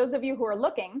here, for those of you who are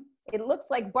looking, it looks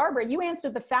like Barbara, you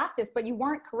answered the fastest, but you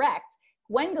weren't correct.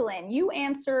 Gwendolyn, you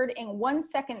answered in 1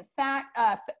 second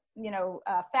fast,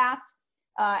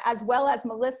 as well as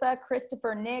Melissa,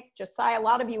 Christopher, Nick, Josiah. A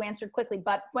lot of you answered quickly,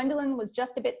 but Gwendolyn was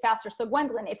just a bit faster. So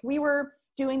Gwendolyn, if we were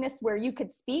doing this where you could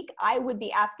speak, I would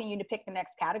be asking you to pick the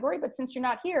next category. But since you're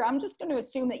not here, I'm just going to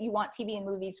assume that you want TV and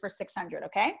movies for 600,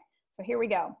 okay? So here we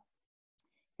go.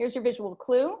 Here's your visual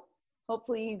clue.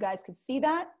 Hopefully you guys could see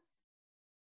that.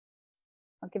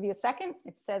 I'll give you a second.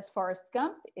 It says Forrest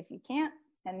Gump if you can't.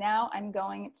 And now I'm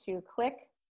going to click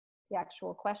the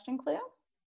actual question clue.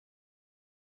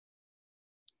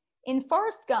 In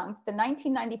Forrest Gump, the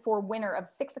 1994 winner of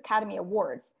 6 Academy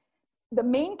Awards, the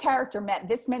main character met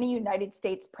this many United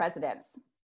States presidents.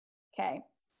 Okay,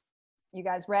 you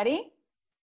guys ready?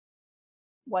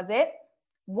 Was it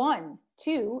 1,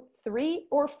 2, 3,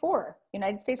 or 4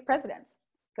 United States presidents?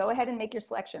 Go ahead and make your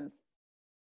selections.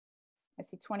 I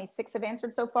see 26 have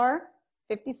answered so far.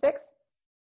 56?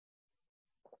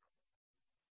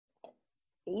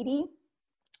 80?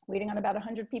 Waiting on about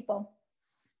 100 people.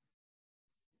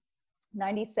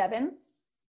 97?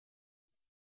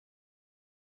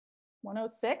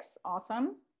 106,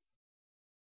 awesome.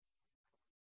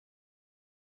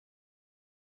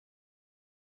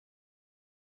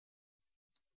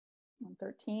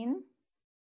 113.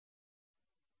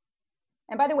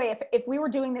 And by the way, if we were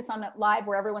doing this on live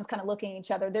where everyone's kind of looking at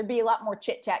each other, there'd be a lot more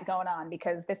chit chat going on,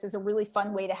 because this is a really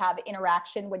fun way to have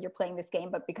interaction when you're playing this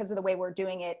game. But because of the way we're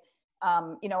doing it,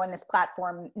 you know, on this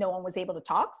platform, no one was able to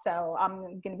talk. So I'm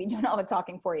going to be doing all the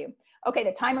talking for you. Okay,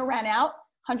 the timer ran out.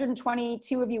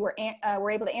 122 of you were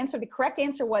able to answer. The correct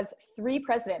answer was 3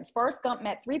 presidents. Forrest Gump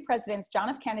met 3 presidents: John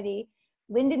F. Kennedy,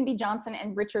 Lyndon B. Johnson,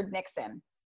 and Richard Nixon.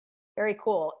 Very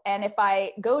cool. And if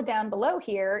I go down below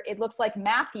here, it looks like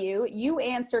Matthew, you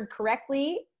answered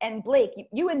correctly, and Blake,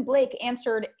 you and Blake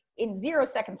answered in 0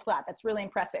 seconds flat. That's really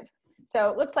impressive.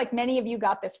 So it looks like many of you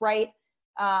got this right.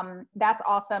 That's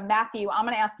awesome. Matthew, I'm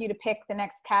going to ask you to pick the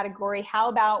next category. How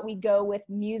about we go with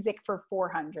music for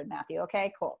 400, Matthew?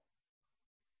 Okay, cool.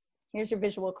 Here's your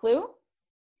visual clue.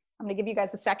 I'm going to give you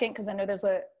guys a second because I know there's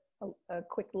a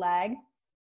quick lag.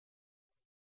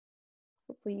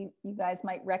 Hopefully you guys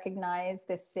might recognize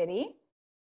this city.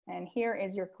 And here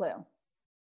is your clue.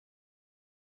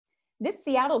 This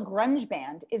Seattle grunge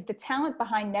band is the talent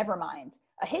behind Nevermind,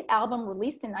 a hit album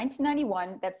released in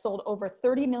 1991 that sold over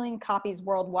 30 million copies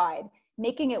worldwide,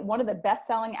 making it one of the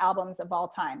best-selling albums of all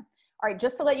time. All right,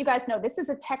 just to let you guys know, this is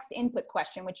a text input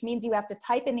question, which means you have to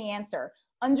type in the answer.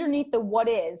 Underneath the what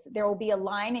is, there will be a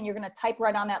line, and you're going to type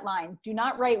right on that line. Do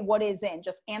not write what is in,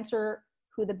 just answer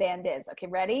who the band is. Okay,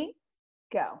 ready?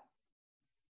 Go.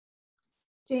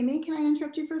 Jamie, can I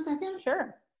interrupt you for a second?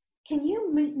 Sure. Can you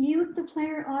mute the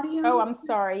player audio? Oh, I'm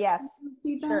sorry. Yes.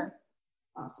 Sure.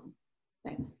 Awesome.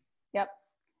 Thanks. Yep.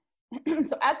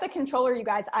 So as the controller, you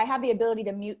guys, I have the ability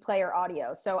to mute player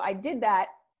audio. So I did that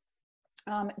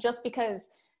just because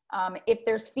if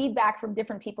there's feedback from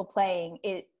different people playing,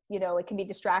 it can be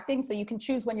distracting. So you can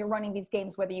choose when you're running these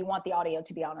games whether you want the audio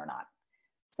to be on or not.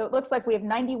 So it looks like we have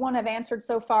 91 have answered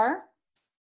so far.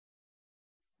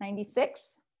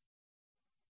 96.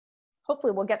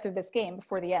 Hopefully we'll get through this game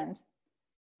before the end.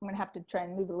 I'm going to have to try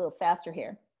and move a little faster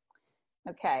here.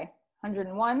 Okay,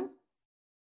 101.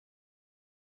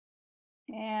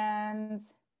 And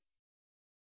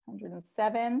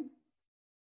 107.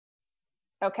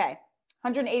 Okay,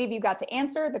 180 of you got to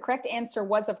answer. The correct answer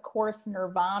was, of course,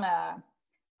 Nirvana.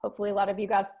 Hopefully a lot of you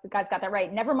guys got that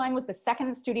right. Nevermind was the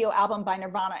second studio album by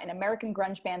Nirvana, an American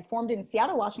grunge band formed in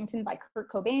Seattle, Washington by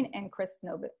Kurt Cobain and Chris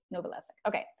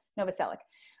Novoselic.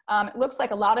 It looks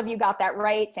like a lot of you got that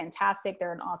right. Fantastic.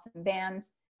 They're an awesome band.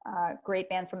 Great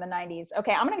band from the 90s.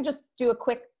 Okay, I'm going to just do a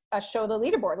quick show of the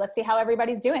leaderboard. Let's see how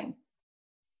everybody's doing.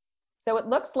 So it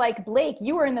looks like, Blake,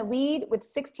 you are in the lead with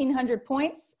 1,600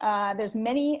 points. There's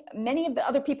many of the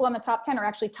other people on the top 10 are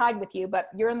actually tied with you, but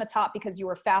you're in the top because you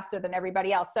were faster than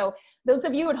everybody else. So those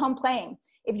of you at home playing,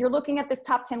 if you're looking at this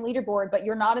top 10 leaderboard, but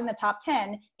you're not in the top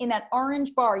 10, in that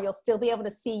orange bar, you'll still be able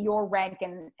to see your rank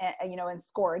and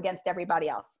score against everybody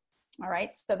else. All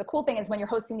right. So the cool thing is when you're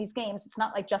hosting these games, it's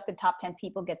not like just the top 10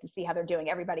 people get to see how they're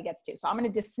doing. Everybody gets to. So I'm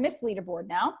going to dismiss leaderboard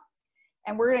now,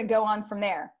 and we're going to go on from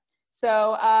there.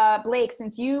 So Blake,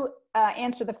 since you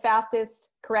answered the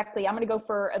fastest correctly, I'm going to go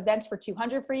for events for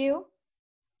 200 for you.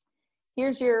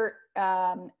 Here's your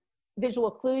visual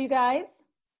clue, you guys.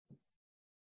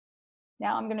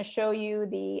 Now I'm going to show you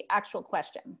the actual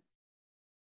question.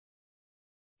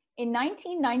 In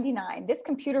 1999, this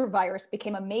computer virus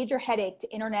became a major headache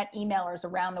to internet emailers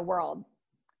around the world.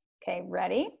 Okay,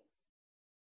 ready?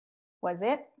 Was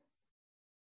it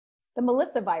the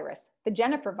Melissa virus, the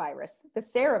Jennifer virus, the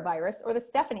Sarah virus, or the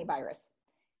Stephanie virus?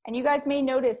 And you guys may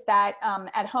notice that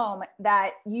at home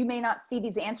that you may not see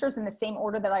these answers in the same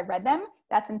order that I read them.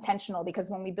 That's intentional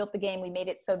because when we built the game, we made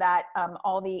it so that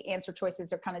all the answer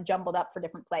choices are kind of jumbled up for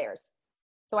different players.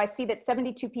 So I see that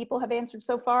 72 people have answered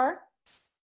so far,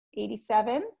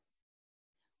 87.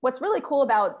 What's really cool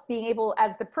about being able,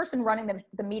 as the person running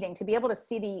the meeting, to be able to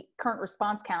see the current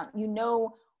response count, you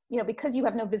know, because you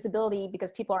have no visibility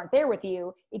because people aren't there with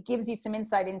you, it gives you some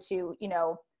insight into,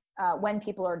 when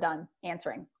people are done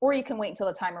answering, or you can wait until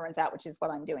the timer runs out, which is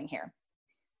what I'm doing here.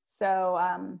 So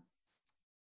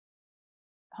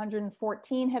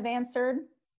 114 have answered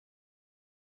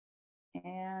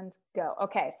and go.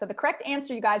 Okay, so the correct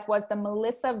answer, you guys, was the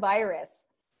Melissa virus.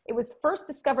 It was first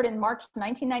discovered in March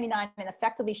 1999 and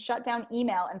effectively shut down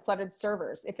email and flooded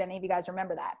servers, if any of you guys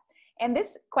remember that. And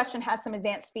this question has some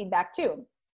advanced feedback too.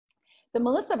 The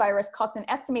Melissa virus caused an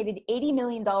estimated $80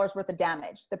 million worth of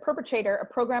damage. The perpetrator, a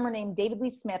programmer named David Lee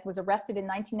Smith, was arrested in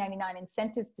 1999 and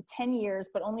sentenced to 10 years,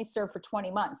 but only served for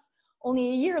 20 months. Only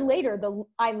a year later, the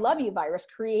I Love You virus,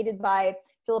 created by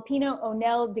Filipino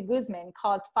Onel de Guzman,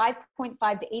 caused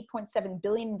 5.5 to 8.7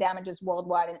 billion damages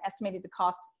worldwide and estimated to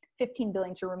cost 15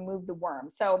 billion to remove the worm.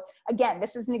 So again,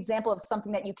 this is an example of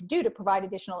something that you could do to provide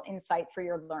additional insight for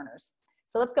your learners.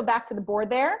 So let's go back to the board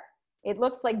there. It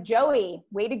looks like Joey,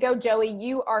 way to go, Joey.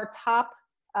 You are top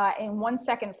in 1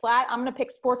 second flat. I'm gonna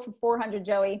pick sports for 400,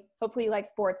 Joey. Hopefully you like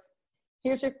sports.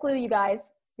 Here's your clue, you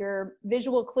guys, your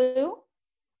visual clue.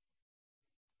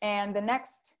 And the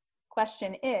next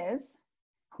question is,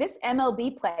 this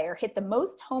MLB player hit the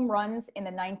most home runs in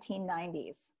the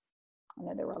 1990s. I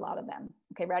know there were a lot of them.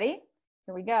 Okay, ready?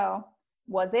 Here we go.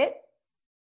 Was it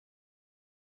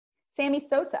Sammy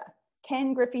Sosa,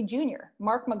 Ken Griffey Jr.,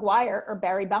 Mark McGwire, or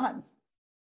Barry Bonds?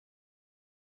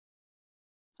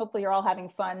 Hopefully you're all having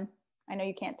fun. I know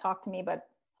you can't talk to me, but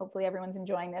hopefully everyone's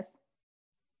enjoying this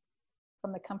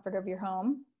from the comfort of your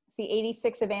home. See,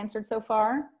 86 have answered so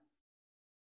far.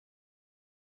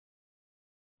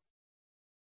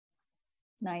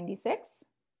 96.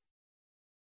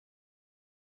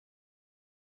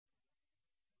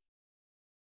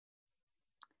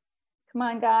 Come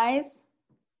on, guys.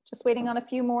 Just waiting on a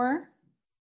few more.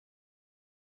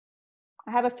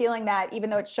 I have a feeling that even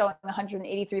though it's showing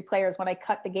 183 players, when I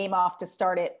cut the game off to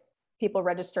start it, people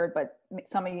registered, but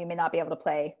some of you may not be able to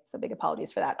play. So big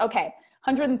apologies for that. Okay,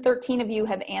 113 of you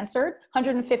have answered.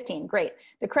 115, great.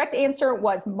 The correct answer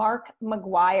was Mark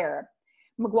McGwire.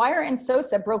 McGwire and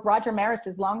Sosa broke Roger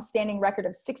Maris's long-standing record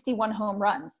of 61 home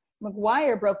runs.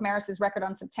 McGwire broke Maris's record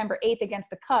on September 8th against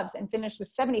the Cubs and finished with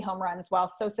 70 home runs, while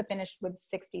Sosa finished with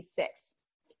 66.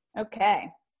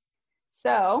 Okay,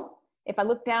 so if I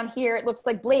look down here, it looks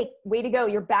like Blake, way to go,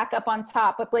 you're back up on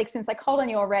top. But Blake, since I called on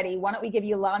you already, why don't we give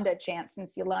Yolanda a chance,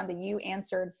 since Yolanda, you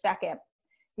answered second.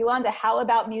 Yolanda, how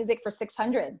about music for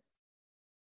 600?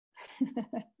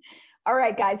 All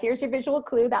right, guys, here's your visual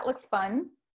clue. That looks fun.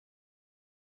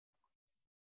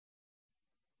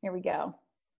 Here we go.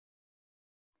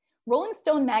 Rolling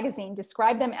Stone magazine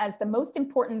described them as the most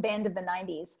important band of the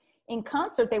 90s. In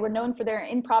concert, they were known for their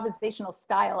improvisational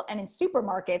style, and in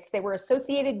supermarkets, they were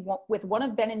associated with one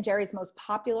of Ben & Jerry's most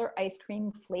popular ice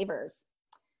cream flavors.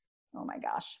 Oh my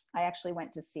gosh, I actually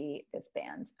went to see this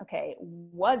band. Okay,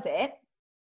 was it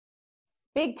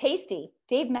Big Tasty,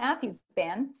 Dave Matthews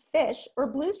Band, Fish, or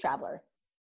Blues Traveler?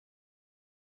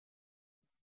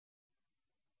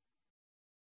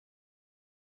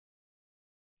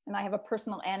 And I have a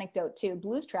personal anecdote too.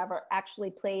 Blues Traveler actually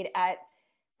played at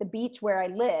the beach where I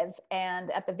live,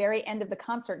 and at the very end of the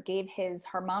concert gave his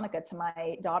harmonica to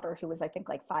my daughter, who was I think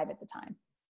like 5 at the time.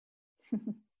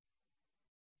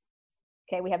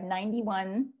 Okay, we have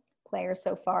 91 players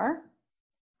so far,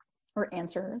 or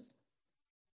answers.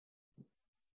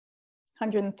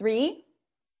 103.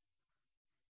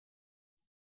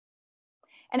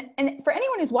 And for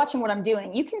anyone who's watching what I'm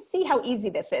doing, you can see how easy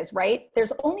this is, right?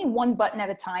 There's only one button at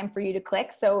a time for you to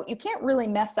click, so you can't really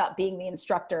mess up being the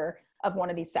instructor of one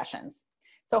of these sessions.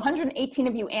 So 118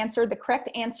 of you answered. The correct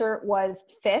answer was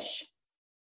Fish.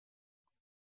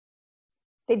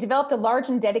 They developed a large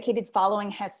and dedicated following,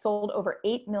 has sold over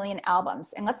 8 million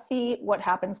albums. And let's see what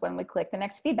happens when we click the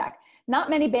next feedback. Not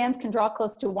many bands can draw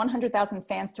close to 100,000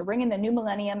 fans to ring in the new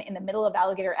millennium in the middle of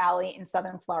Alligator Alley in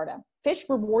Southern Florida. Fish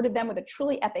rewarded them with a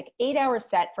truly epic 8-hour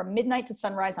set from midnight to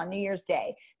sunrise on New Year's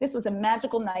Day. This was a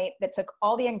magical night that took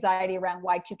all the anxiety around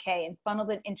Y2K and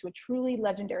funneled it into a truly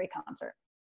legendary concert.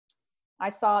 I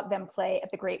saw them play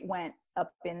at the Great Went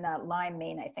up in Lyme,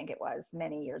 Maine, I think it was,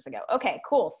 many years ago. Okay,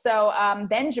 cool. So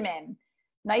Benjamin,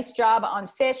 Nice job on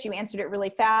fish. You answered it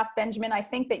really fast. Benjamin, I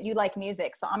think that you like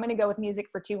music, so I'm going to go with music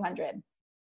for 200.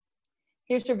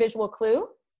 Here's your visual clue.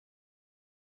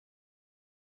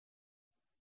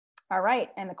 All right,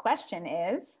 and the question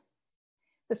is,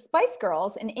 the Spice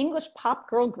Girls, an English pop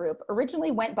girl group,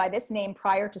 originally went by this name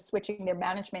prior to switching their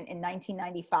management in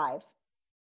 1995.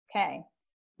 Okay,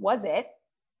 was it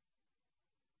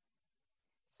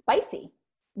Spicy,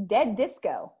 Dead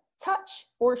Disco, Touch,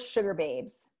 or Sugar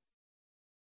Babes?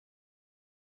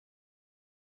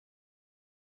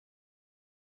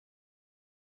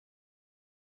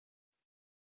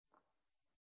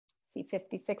 See,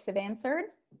 56 have answered.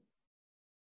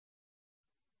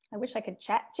 I wish I could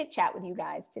chit chat with you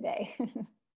guys today.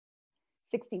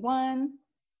 61,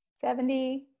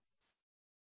 70.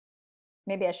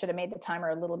 Maybe I should have made the timer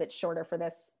a little bit shorter for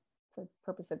this, for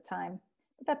purpose of time,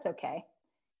 but that's okay.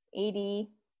 80,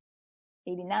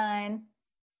 89.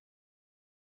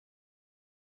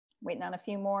 Waiting on a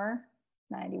few more.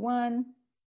 91.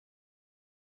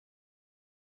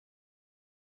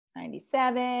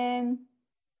 97.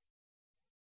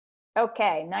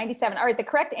 Okay, 97. All right, the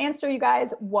correct answer, you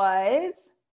guys,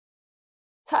 was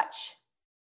Touch.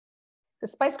 The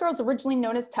Spice Girls, originally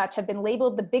known as Touch, have been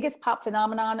labeled the biggest pop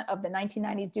phenomenon of the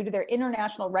 1990s due to their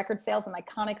international record sales and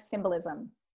iconic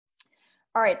symbolism.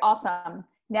 All right, awesome.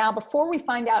 Now, before we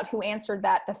find out who answered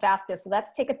that the fastest,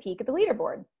 let's take a peek at the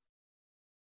leaderboard.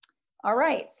 All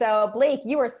right, so Blake,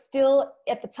 you are still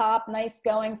at the top, nice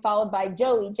going, followed by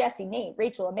Joey, Jesse, Nate,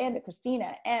 Rachel, Amanda,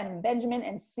 Christina, M, Benjamin,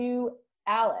 and Sue,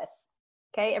 Alice.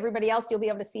 Okay, everybody else, you'll be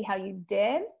able to see how you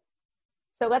did.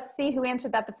 So let's see who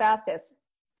answered that the fastest.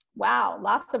 Wow,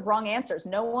 lots of wrong answers.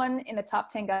 No one in the top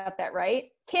 10 got that right.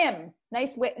 Kim,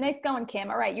 nice going, Kim.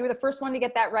 All right, you were the first one to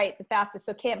get that right, the fastest.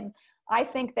 So Kim, I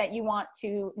think that you want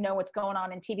to know what's going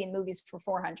on in TV and movies for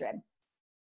 400.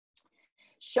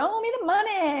 Show me the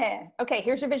money. Okay,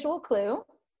 here's your visual clue.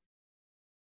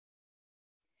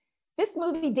 This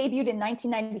movie debuted in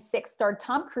 1996, starred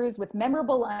Tom Cruise with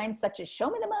memorable lines such as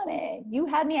 "Show me the money," "You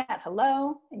had me at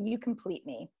hello," and "You complete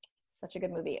me." Such a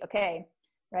good movie. Okay,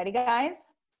 ready, guys?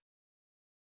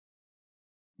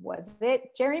 Was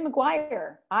it Jerry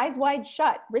Maguire, Eyes Wide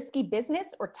Shut, Risky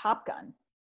Business, or Top Gun?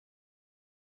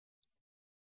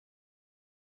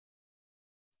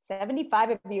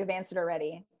 75 of you have answered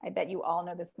already. I bet you all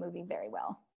know this movie very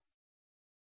well.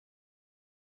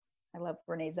 I love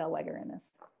Renee Zellweger in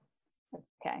this.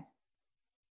 Okay.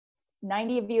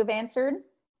 90 of you have answered.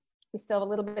 We still have a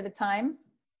little bit of time.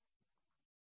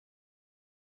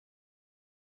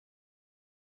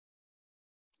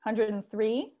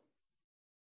 103.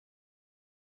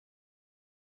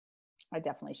 I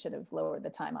definitely should have lowered the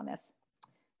time on this.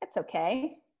 That's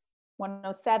okay.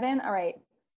 107. All right.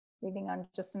 Leaving on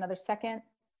just another second.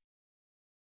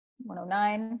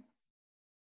 109.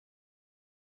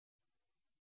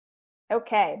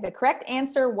 Okay, the correct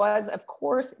answer was, of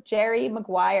course, Jerry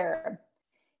Maguire.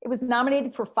 It was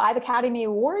nominated for 5 Academy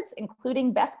Awards,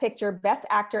 including Best Picture, Best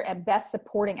Actor, and Best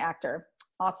Supporting Actor.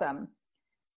 Awesome.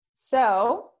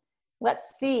 So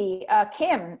let's see.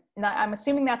 Kim, I'm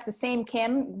assuming that's the same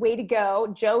Kim. Way to go.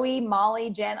 Joey,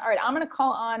 Molly, Jen. All right, I'm going to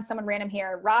call on someone random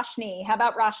here. Roshni. How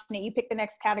about Roshni? You pick the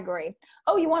next category.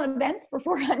 Oh, you want events for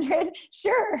 400?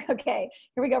 Sure. Okay,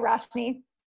 here we go, Roshni.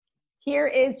 Here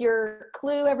is your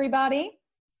clue, everybody.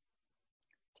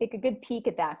 Take a good peek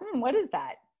at that. What is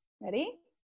that? Ready?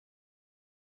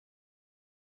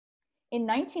 In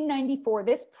 1994,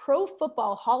 this Pro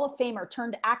Football Hall of Famer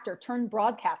turned actor turned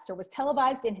broadcaster was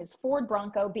televised in his Ford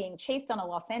Bronco being chased on a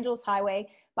Los Angeles highway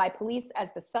by police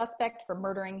as the suspect for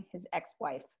murdering his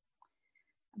ex-wife.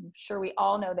 I'm sure we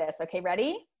all know this. Okay,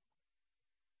 ready?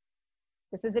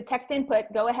 This is a text input.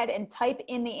 Go ahead and type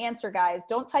in the answer, guys.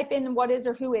 Don't type in what is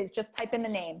or who is, just type in the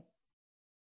name.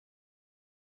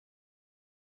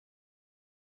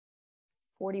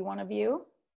 41 of you.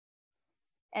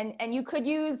 And you could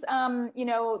use, you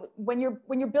know, when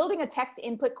you're building a text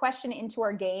input question into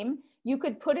our game, you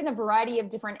could put in a variety of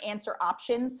different answer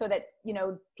options so that, you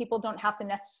know, people don't have to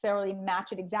necessarily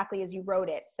match it exactly as you wrote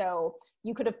it. So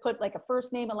you could have put like a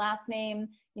first name, a last name,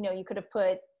 you know, you could have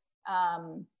put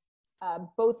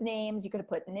both names, you could have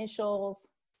put initials.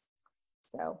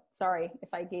 So sorry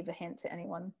if I gave a hint to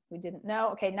anyone who didn't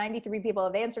know. Okay, 93 people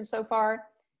have answered so far.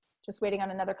 Just waiting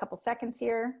on another couple seconds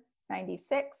here.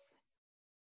 96.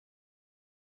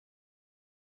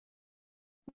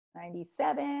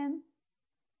 97.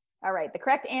 All right, the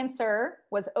correct answer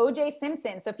was O.J.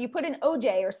 Simpson. So if you put in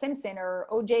O.J. or Simpson or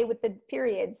O.J. with the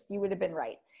periods, you would have been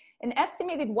right. An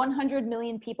estimated 100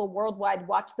 million people worldwide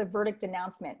watched the verdict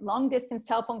announcement. Long-distance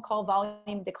telephone call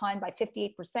volume declined by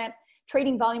 58%.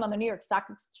 Trading volume on the New York Stock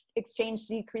Exchange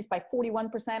decreased by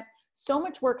 41%. So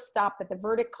much work stopped that the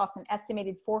verdict cost an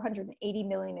estimated $480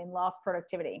 million in lost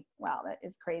productivity. Wow, that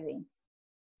is crazy.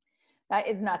 That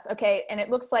is nuts. Okay, and it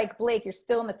looks like, Blake, you're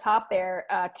still in the top there.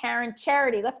 Karen,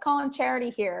 Charity, let's call on Charity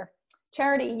here.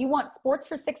 Charity, you want sports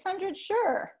for 600?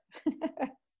 Sure.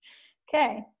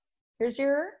 Okay, here's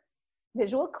your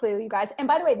visual clue, you guys. And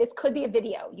by the way, this could be a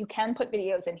video. You can put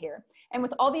videos in here. And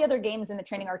with all the other games in the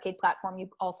Training Arcade platform, you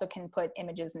also can put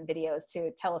images and videos to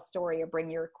tell a story or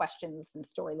bring your questions and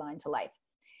storyline to life.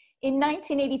 In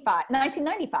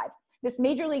 1995, this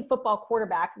Major League Football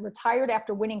quarterback retired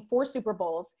after winning 4 Super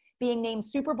Bowls, being named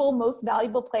Super Bowl Most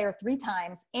Valuable Player 3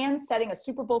 times, and setting a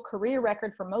Super Bowl career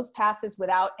record for most passes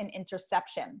without an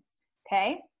interception.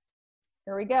 Okay,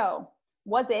 here we go.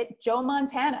 Was it Joe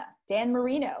Montana, Dan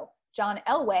Marino, John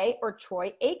Elway, or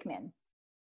Troy Aikman?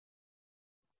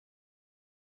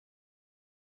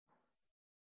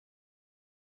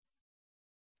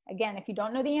 Again, if you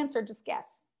don't know the answer, just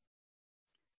guess.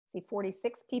 See,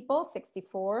 46 people,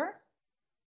 64.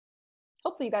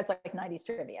 Hopefully you guys like 90s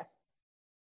trivia.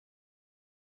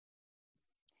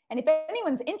 And if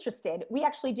anyone's interested, we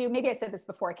actually do, maybe I said this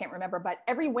before, I can't remember, but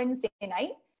every Wednesday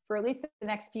night, for at least the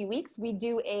next few weeks, we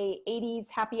do a 80s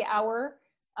happy hour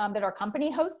that our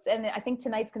company hosts. And I think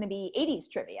tonight's gonna be 80s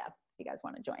trivia, if you guys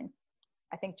wanna join.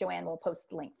 I think Joanne will post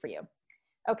the link for you.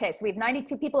 Okay, so we have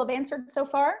 92 people have answered so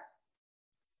far.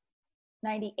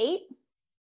 98.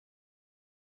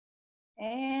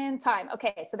 And time.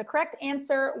 Okay, so the correct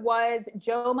answer was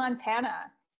Joe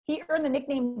Montana. He earned the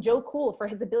nickname Joe Cool for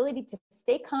his ability to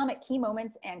stay calm at key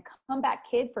moments and comeback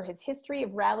kid for his history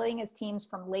of rallying his teams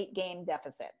from late game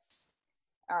deficits.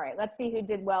 All right, let's see who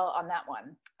did well on that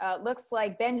one. Looks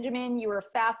like Benjamin, you were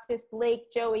fastest.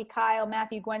 Blake, Joey, Kyle,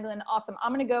 Matthew, Gwendolyn, awesome.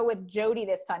 I'm gonna go with Jody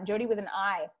this time, Jody with an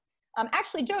I.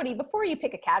 Actually, Jody, before you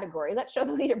pick a category, let's show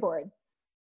the leaderboard.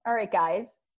 All right,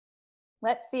 guys.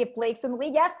 Let's see if Blake's in the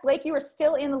lead. Yes, Blake, you are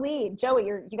still in the lead. Joey,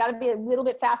 you got to be a little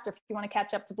bit faster if you want to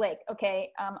catch up to Blake.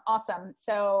 Okay, awesome.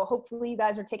 So hopefully you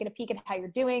guys are taking a peek at how you're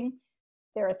doing.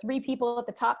 There are 3 people at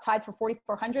the top tied for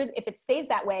 4,400. If it stays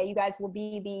that way, you guys will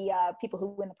be the people who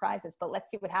win the prizes, but let's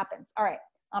see what happens. All right,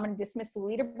 I'm going to dismiss the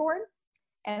leaderboard,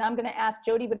 and I'm going to ask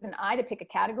Jody with an I to pick a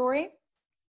category.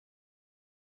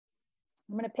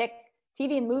 I'm going to pick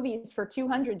TV and movies for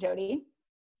 200, Jody.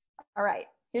 All right,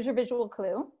 here's your visual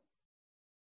clue.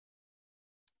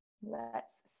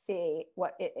 Let's see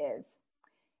what it is.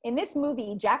 In this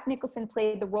movie, Jack Nicholson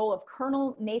played the role of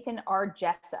Colonel Nathan R.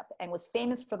 Jessup and was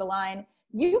famous for the line,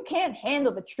 "You can't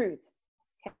handle the truth."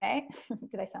 Okay,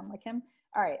 did I sound like him?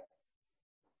 All right,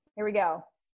 here we go.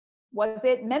 Was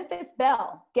it Memphis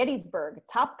Belle, Gettysburg,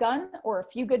 Top Gun, or A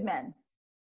Few Good Men?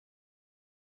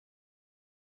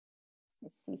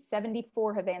 Let's see,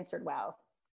 74 have answered. Wow,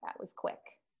 that was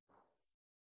quick.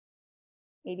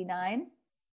 89.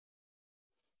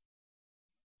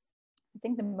 I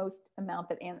think the most amount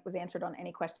that was answered on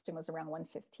any question was around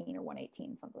 115 or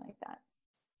 118, something like that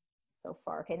so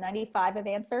far. Okay, 95 have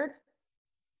answered.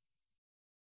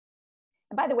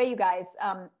 And by the way, you guys,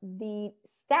 the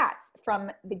stats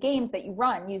from the games that you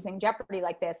run using Jeopardy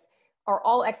like this are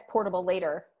all exportable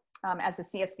later as a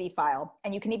CSV file.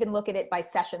 And you can even look at it by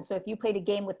session. So if you played a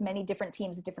game with many different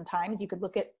teams at different times, you could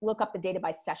look up the data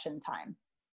by session time.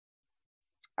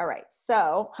 All right,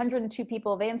 so 102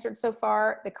 people have answered so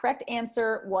far. The correct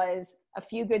answer was A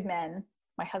Few Good Men.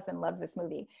 My husband loves this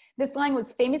movie. This line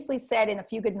was famously said in A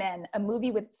Few Good Men, a movie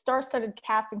with star-studded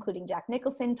cast including Jack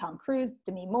Nicholson, Tom Cruise,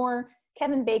 Demi Moore,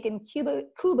 Kevin Bacon, Cuba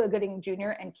Gooding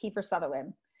Jr., and Kiefer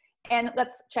Sutherland. And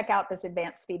let's check out this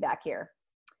advanced feedback here.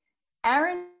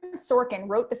 Aaron Sorkin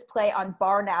wrote this play on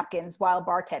bar napkins while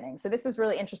bartending. So this is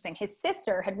really interesting. His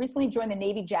sister had recently joined the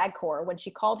Navy JAG Corps when she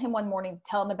called him one morning to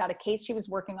tell him about a case she was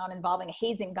working on involving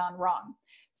hazing gone wrong.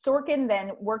 Sorkin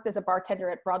then worked as a bartender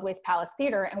at Broadway's Palace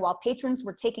Theater, and while patrons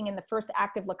were taking in the first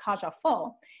act of La Cage aux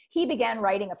Folles, he began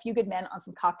writing A Few Good Men on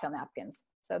some cocktail napkins.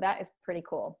 So that is pretty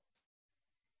cool.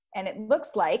 And it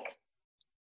looks like,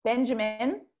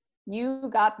 Benjamin, you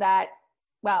got that.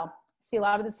 Wow. See a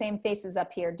lot of the same faces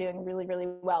up here doing really, really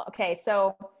well. Okay,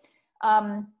 so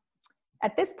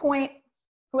at this point,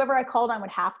 whoever I called on would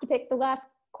have to pick the last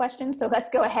question. So let's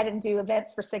go ahead and do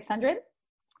events for 600.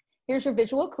 Here's your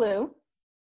visual clue.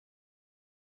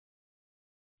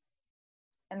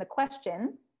 And the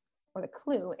question, or the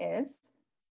clue is,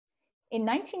 in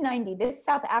 1990, this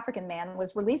South African man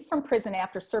was released from prison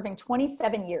after serving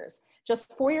 27 years.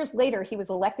 Just 4 years later, he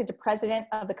was elected to president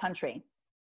of the country.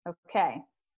 Okay.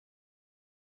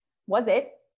 Was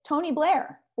it Tony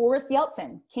Blair, Boris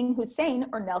Yeltsin, King Hussein,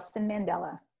 or Nelson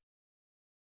Mandela?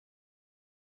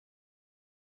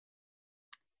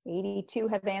 82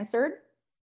 have answered.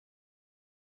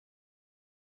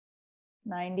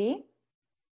 90.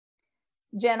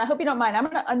 Jen, I hope you don't mind. I'm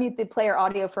going to unmute the player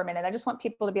audio for a minute. I just want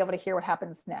people to be able to hear what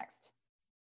happens next.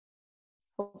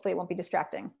 Hopefully it won't be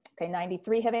distracting. Okay,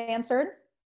 93 have answered.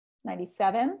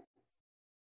 97.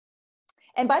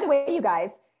 And by the way, you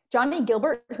guys, Johnny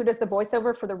Gilbert, who does the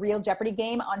voiceover for the Real Jeopardy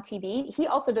game on TV, he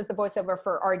also does the voiceover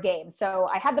for our game. So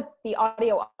I had the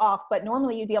audio off, but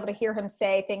normally you'd be able to hear him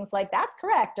say things like, that's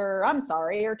correct, or I'm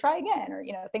sorry, or try again, or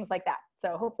things like that.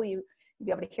 So hopefully you'll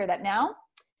be able to hear that now.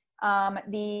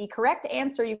 The correct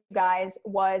answer, you guys,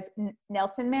 was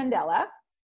Nelson Mandela.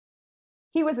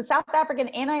 He was a South African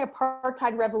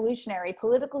anti-apartheid revolutionary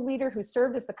political leader who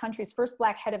served as the country's first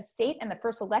Black head of state and the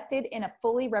first elected in a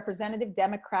fully representative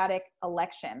democratic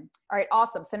election. All right,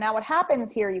 awesome. So now what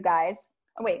happens here, you guys,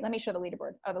 oh wait, let me show the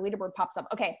leaderboard. Oh, the leaderboard pops up.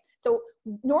 Okay, so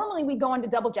normally we go on to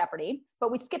Double Jeopardy, but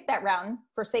we skipped that round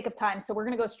for sake of time. So we're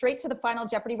gonna go straight to the final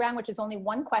Jeopardy round, which is only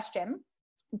one question.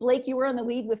 Blake, you were in the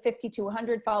lead with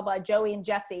 5,200, followed by Joey and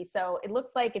Jesse. So it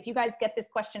looks like if you guys get this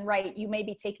question right, you may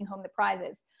be taking home the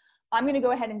prizes. I'm going to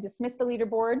go ahead and dismiss the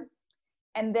leaderboard,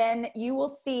 and then you will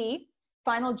see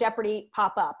Final Jeopardy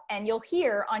pop up, and you'll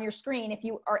hear on your screen if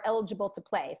you are eligible to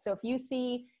play. So if you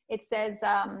see it says,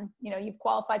 you've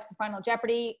qualified for Final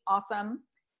Jeopardy, awesome.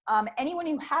 Anyone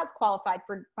who has qualified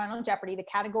for Final Jeopardy, the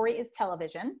category is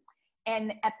television.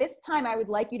 And at this time, I would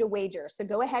like you to wager. So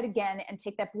go ahead again and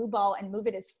take that blue ball and move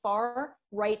it as far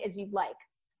right as you'd like.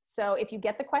 So if you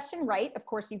get the question right, of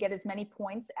course, you get as many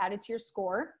points added to your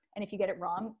score. And if you get it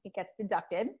wrong, it gets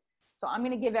deducted. So I'm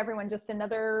going to give everyone just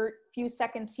another few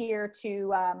seconds here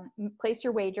to place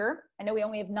your wager. I know we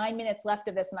only have 9 minutes left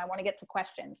of this and I want to get to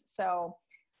questions. So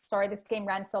sorry this game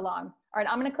ran so long. All right,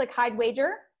 I'm going to click hide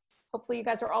wager. Hopefully you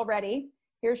guys are all ready.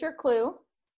 Here's your clue.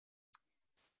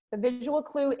 The visual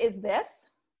clue is this.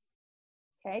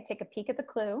 Okay, take a peek at the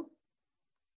clue.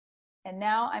 And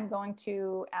now I'm going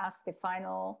to ask the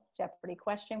final Jeopardy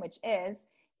question, which is,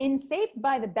 in Saved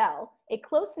by the Bell, a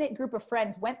close-knit group of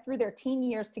friends went through their teen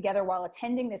years together while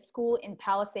attending this school in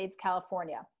Palisades,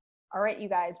 California. All right, you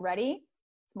guys, ready?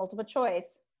 It's multiple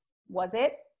choice. Was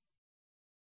it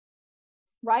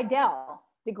Rydell,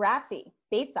 Degrassi,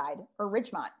 Bayside, or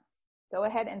Ridgemont? Go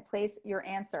ahead and place your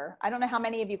answer. I don't know how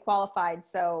many of you qualified,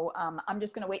 so I'm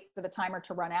just going to wait for the timer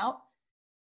to run out.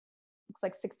 Looks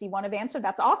like 61 have answered.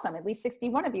 That's awesome. At least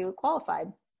 61 of you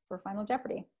qualified for Final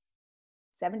Jeopardy.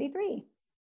 73.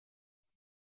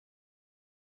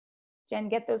 Jen,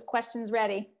 get those questions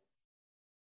ready.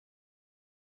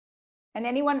 And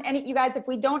you guys, if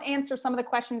we don't answer some of the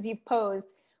questions you've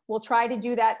posed, we'll try to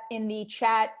do that in the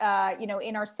chat,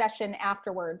 in our session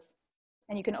afterwards.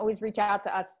 And you can always reach out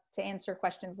to us to answer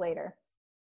questions later.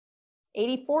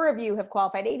 84 of you have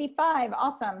qualified. 85,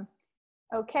 awesome.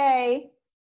 Okay.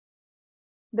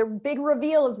 The big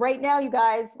reveal is right now, you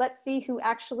guys. Let's see who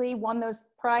actually won those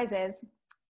prizes.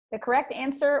 The correct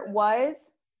answer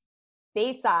was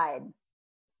Bayside.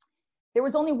 There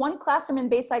was only one classroom in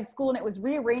Bayside School and it was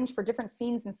rearranged for different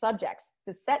scenes and subjects.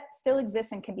 The set still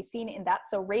exists and can be seen in That's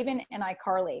So Raven and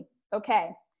iCarly.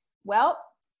 Okay, well,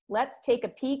 let's take a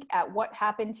peek at what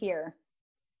happened here.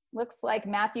 Looks like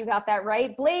Matthew got that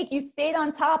right. Blake, you stayed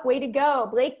on top, way to go.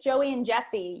 Blake, Joey, and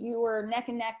Jesse, you were neck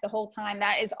and neck the whole time.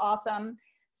 That is awesome.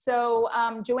 So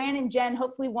Joanne and Jen,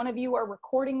 hopefully one of you are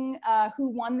recording who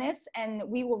won this, and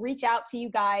we will reach out to you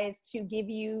guys to give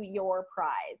you your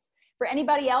prize. For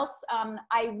anybody else, I'm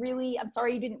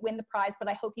sorry you didn't win the prize, but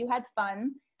I hope you had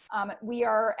fun. We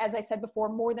are, as I said before,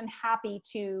 more than happy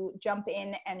to jump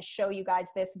in and show you guys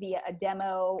this via a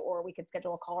demo, or we could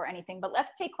schedule a call or anything. But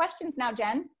let's take questions now,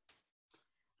 Jen.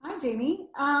 Hi, Jamie.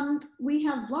 We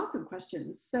have lots of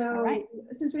questions. So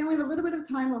since we only have a little bit of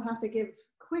time, we'll have to give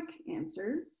quick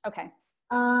answers. Okay.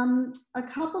 A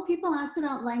couple people asked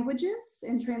about languages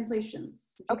and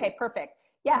translations. Okay, perfect.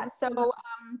 Yeah, so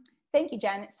thank you,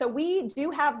 Jen. So we do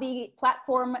have the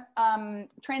platform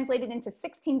translated into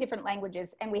 16 different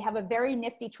languages, and we have a very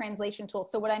nifty translation tool.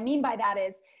 So what I mean by that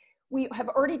is we have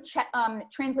already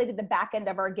translated the back end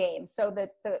of our game. So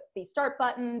the start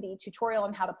button, the tutorial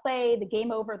on how to play, the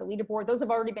game over, the leaderboard, those have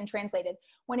already been translated.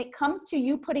 When it comes to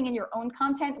you putting in your own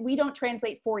content, we don't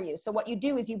translate for you. So what you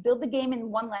do is you build the game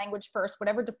in one language first,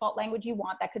 whatever default language you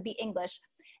want, that could be English.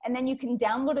 And then you can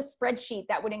download a spreadsheet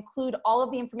that would include all of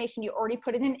the information you already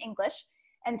put in English.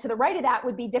 And to the right of that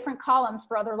would be different columns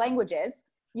for other languages.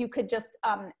 You could just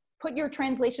put your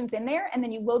translations in there, and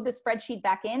then you load the spreadsheet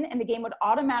back in, and the game would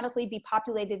automatically be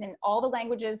populated in all the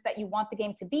languages that you want the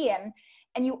game to be in.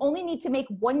 And you only need to make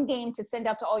one game to send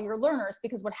out to all your learners,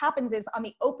 because what happens is on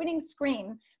the opening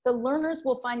screen, the learners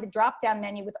will find a drop-down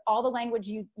menu with all the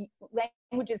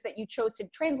languages that you chose to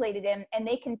translate it in, and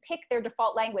they can pick their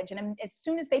default language. And as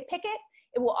soon as they pick it,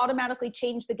 it will automatically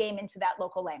change the game into that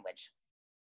local language.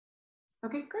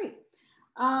 Okay, great.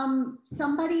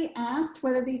 Somebody asked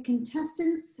whether the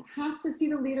contestants have to see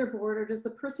the leaderboard, or does the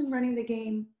person running the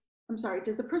game,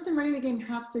 does the person running the game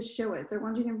have to show it? They're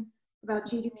wondering about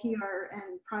GDPR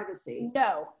and privacy.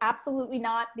 No, absolutely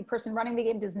not. The person running the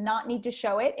game does not need to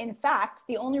show it. In fact,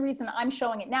 the only reason I'm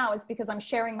showing it now is because I'm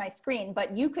sharing my screen,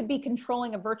 but you could be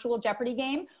controlling a virtual Jeopardy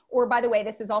game, or by the way,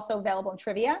 this is also available in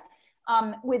trivia,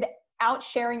 without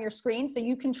sharing your screen. So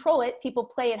you control it, people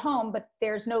play at home, but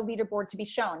there's no leaderboard to be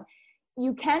shown.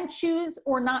 You can choose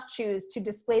or not choose to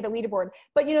display the leaderboard.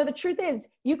 But you know, the truth is,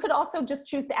 you could also just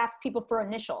choose to ask people for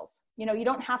initials. You know, you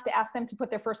don't have to ask them to put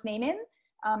their first name in.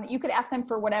 You could ask them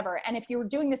for whatever. And if you were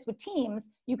doing this with teams,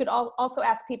 you could also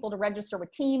ask people to register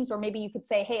with teams, or maybe you could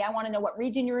say, hey, I want to know what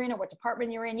region you're in or what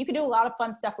department you're in. You could do a lot of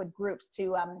fun stuff with groups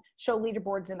to show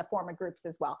leaderboards in the form of groups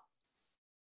as well.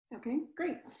 Okay,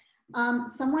 great.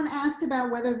 Someone asked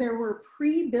about whether there were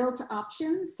pre-built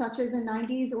options, such as a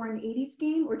 90s or an 80s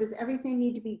game, or does everything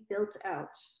need to be built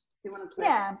out?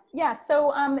 Yeah.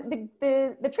 So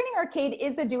the Training Arcade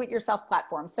is a do-it-yourself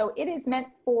platform. So it is meant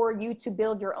for you to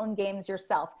build your own games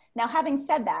yourself. Now, having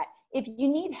said that, if you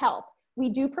need help, we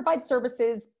do provide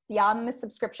services beyond the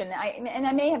subscription. And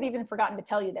I may have even forgotten to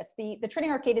tell you this. The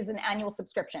Training Arcade is an annual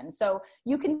subscription. So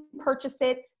you can purchase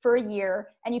it for a year,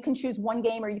 and you can choose one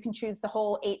game, or you can choose the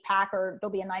whole 8-pack, or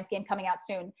there'll be a 9th game coming out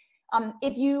soon.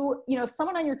 If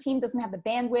someone on your team doesn't have the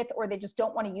bandwidth, or they just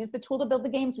don't want to use the tool to build the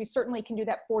games, we certainly can do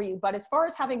that for you. But as far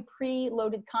as having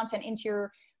pre-loaded content into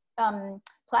your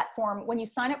platform, when you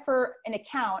sign up for an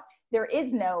account, there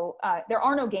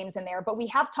are no games in there, but we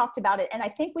have talked about it. And I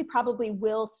think we probably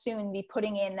will soon be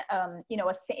putting in,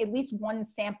 at least one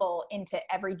sample into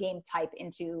every game type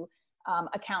into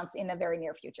accounts in the very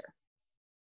near future.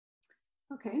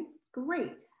 Okay,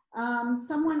 great.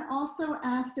 Someone also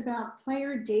asked about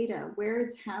player data, where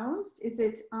it's housed. Is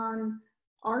it on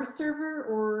our server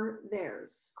or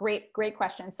theirs? Great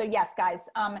question. So yes, guys,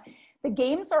 the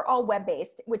games are all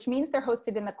web-based, which means they're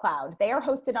hosted in the cloud. They are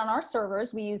hosted on our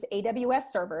servers. We use AWS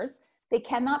servers. They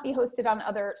cannot be hosted on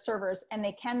other servers, and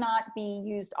they cannot be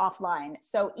used offline.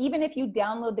 So even if you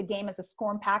download the game as a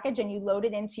SCORM package and you load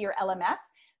it into your LMS,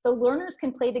 the learners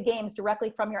can play the games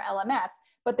directly from your LMS,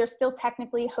 but they're still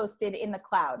technically hosted in the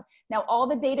cloud. Now, all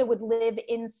the data would live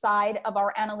inside of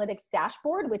our analytics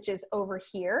dashboard, which is over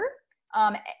here.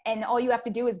 And all you have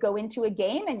to do is go into a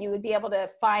game, and you would be able to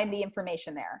find the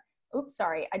information there. Oops,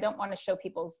 sorry, I don't want to show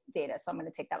people's data, so I'm going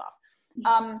to take that off.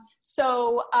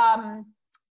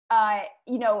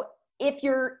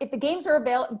 If the games are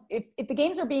available, if the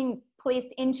games are being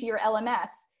placed into your LMS,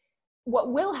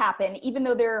 what will happen, even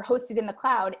though they're hosted in the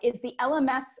cloud, is the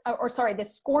the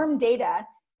SCORM data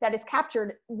that is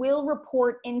captured will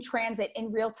report in transit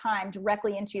in real time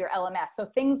directly into your LMS. So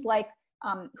things like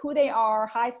who they are,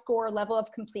 high score, level of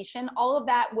completion, all of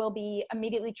that will be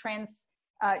immediately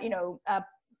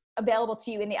available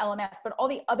to you in the LMS. But all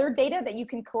the other data that you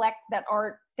can collect that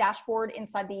our dashboard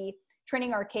inside the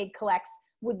Training Arcade collects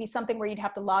would be something where you'd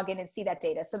have to log in and see that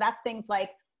data. So that's things like,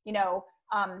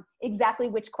 exactly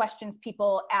which questions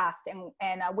people asked, and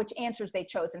which answers they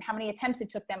chose, and how many attempts it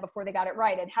took them before they got it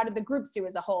right, and how did the groups do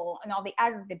as a whole, and all the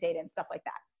aggregate data and stuff like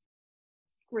that.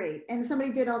 Great. And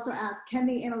somebody did also ask, can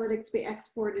the analytics be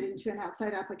exported into an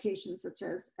outside application such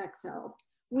as Excel?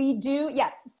 We do,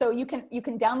 yes. So you can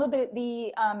download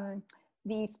the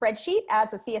spreadsheet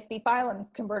as a CSV file and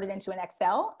convert it into an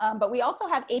Excel. But we also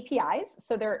have APIs.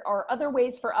 So there are other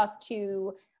ways for us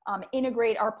to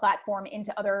integrate our platform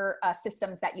into other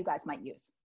systems that you guys might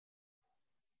use.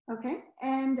 Okay.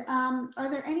 And are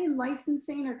there any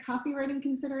licensing or copywriting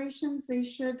considerations they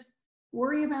should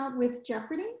worry about with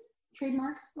Jeopardy?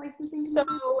 Trademarks licensing? So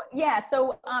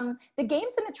the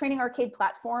games in the Training Arcade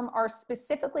platform are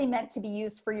specifically meant to be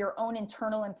used for your own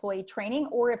internal employee training,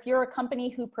 or if you're a company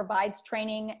who provides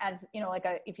training as,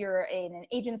 if you're an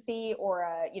agency or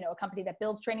a company that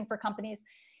builds training for companies,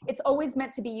 it's always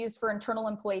meant to be used for internal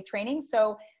employee training.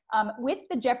 So with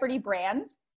the Jeopardy brand,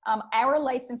 our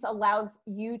license allows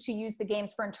you to use the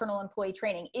games for internal employee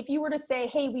training. If you were to say,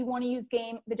 hey, we want to use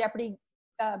the Jeopardy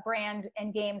brand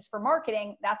and games for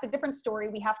marketing, that's a different story.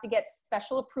 We have to get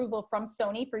special approval from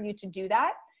Sony for you to do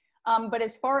that. But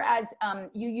as far as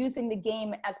you using the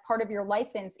game as part of your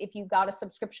license, if you got a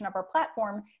subscription of our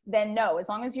platform, then no, as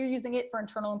long as you're using it for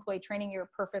internal employee training, you're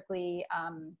perfectly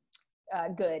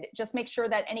good. Just make sure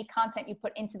that any content you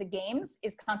put into the games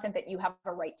is content that you have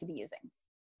a right to be using.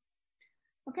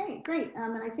 Okay, great.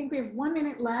 And I think we have 1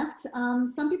 minute left.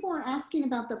 Some people are asking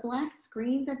about the black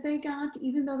screen that they got,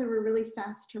 even though they were really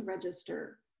fast to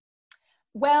register.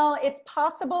 Well, it's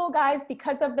possible, guys,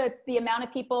 because of the amount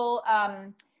of people.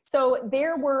 So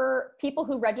there were people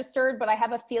who registered, but I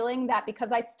have a feeling that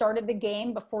because I started the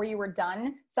game before you were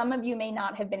done, some of you may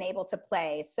not have been able to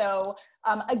play. So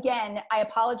again, I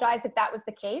apologize if that was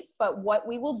the case, but what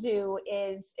we will do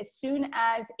is as soon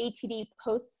as ATD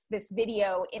posts this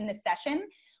video in the session,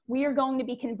 we are going to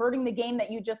be converting the game that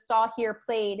you just saw here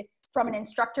played from an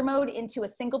instructor mode into a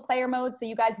single player mode. So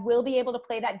you guys will be able to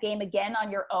play that game again on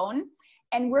your own.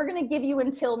 And we're going to give you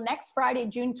until next Friday,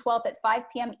 June 12th at 5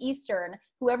 p.m. Eastern.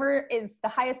 Whoever is the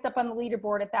highest up on the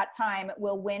leaderboard at that time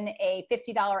will win a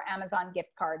 $50 Amazon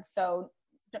gift card. So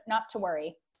not to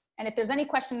worry. And if there's any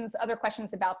questions, other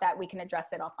questions about that, we can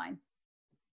address it offline.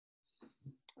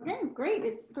 Okay, great.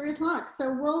 It's 3 o'clock.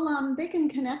 So we'll, they can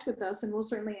connect with us and we'll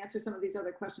certainly answer some of these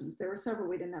other questions. There were several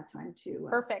we didn't have time to.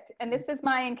 Perfect. And this is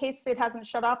my, in case it hasn't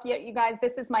shut off yet, you guys,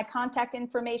 this is my contact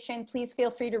information. Please feel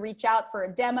free to reach out for a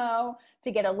demo,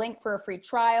 to get a link for a free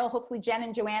trial. Hopefully Jen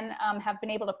and Joanne have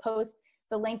been able to post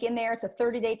the link in there. It's a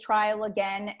 30-day trial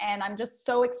again. And I'm just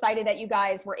so excited that you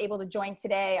guys were able to join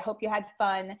today. I hope you had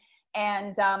fun.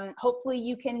 And hopefully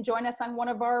you can join us on one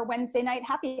of our Wednesday night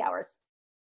happy hours.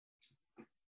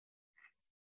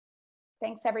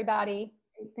 Thanks, everybody.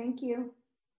 Thank you.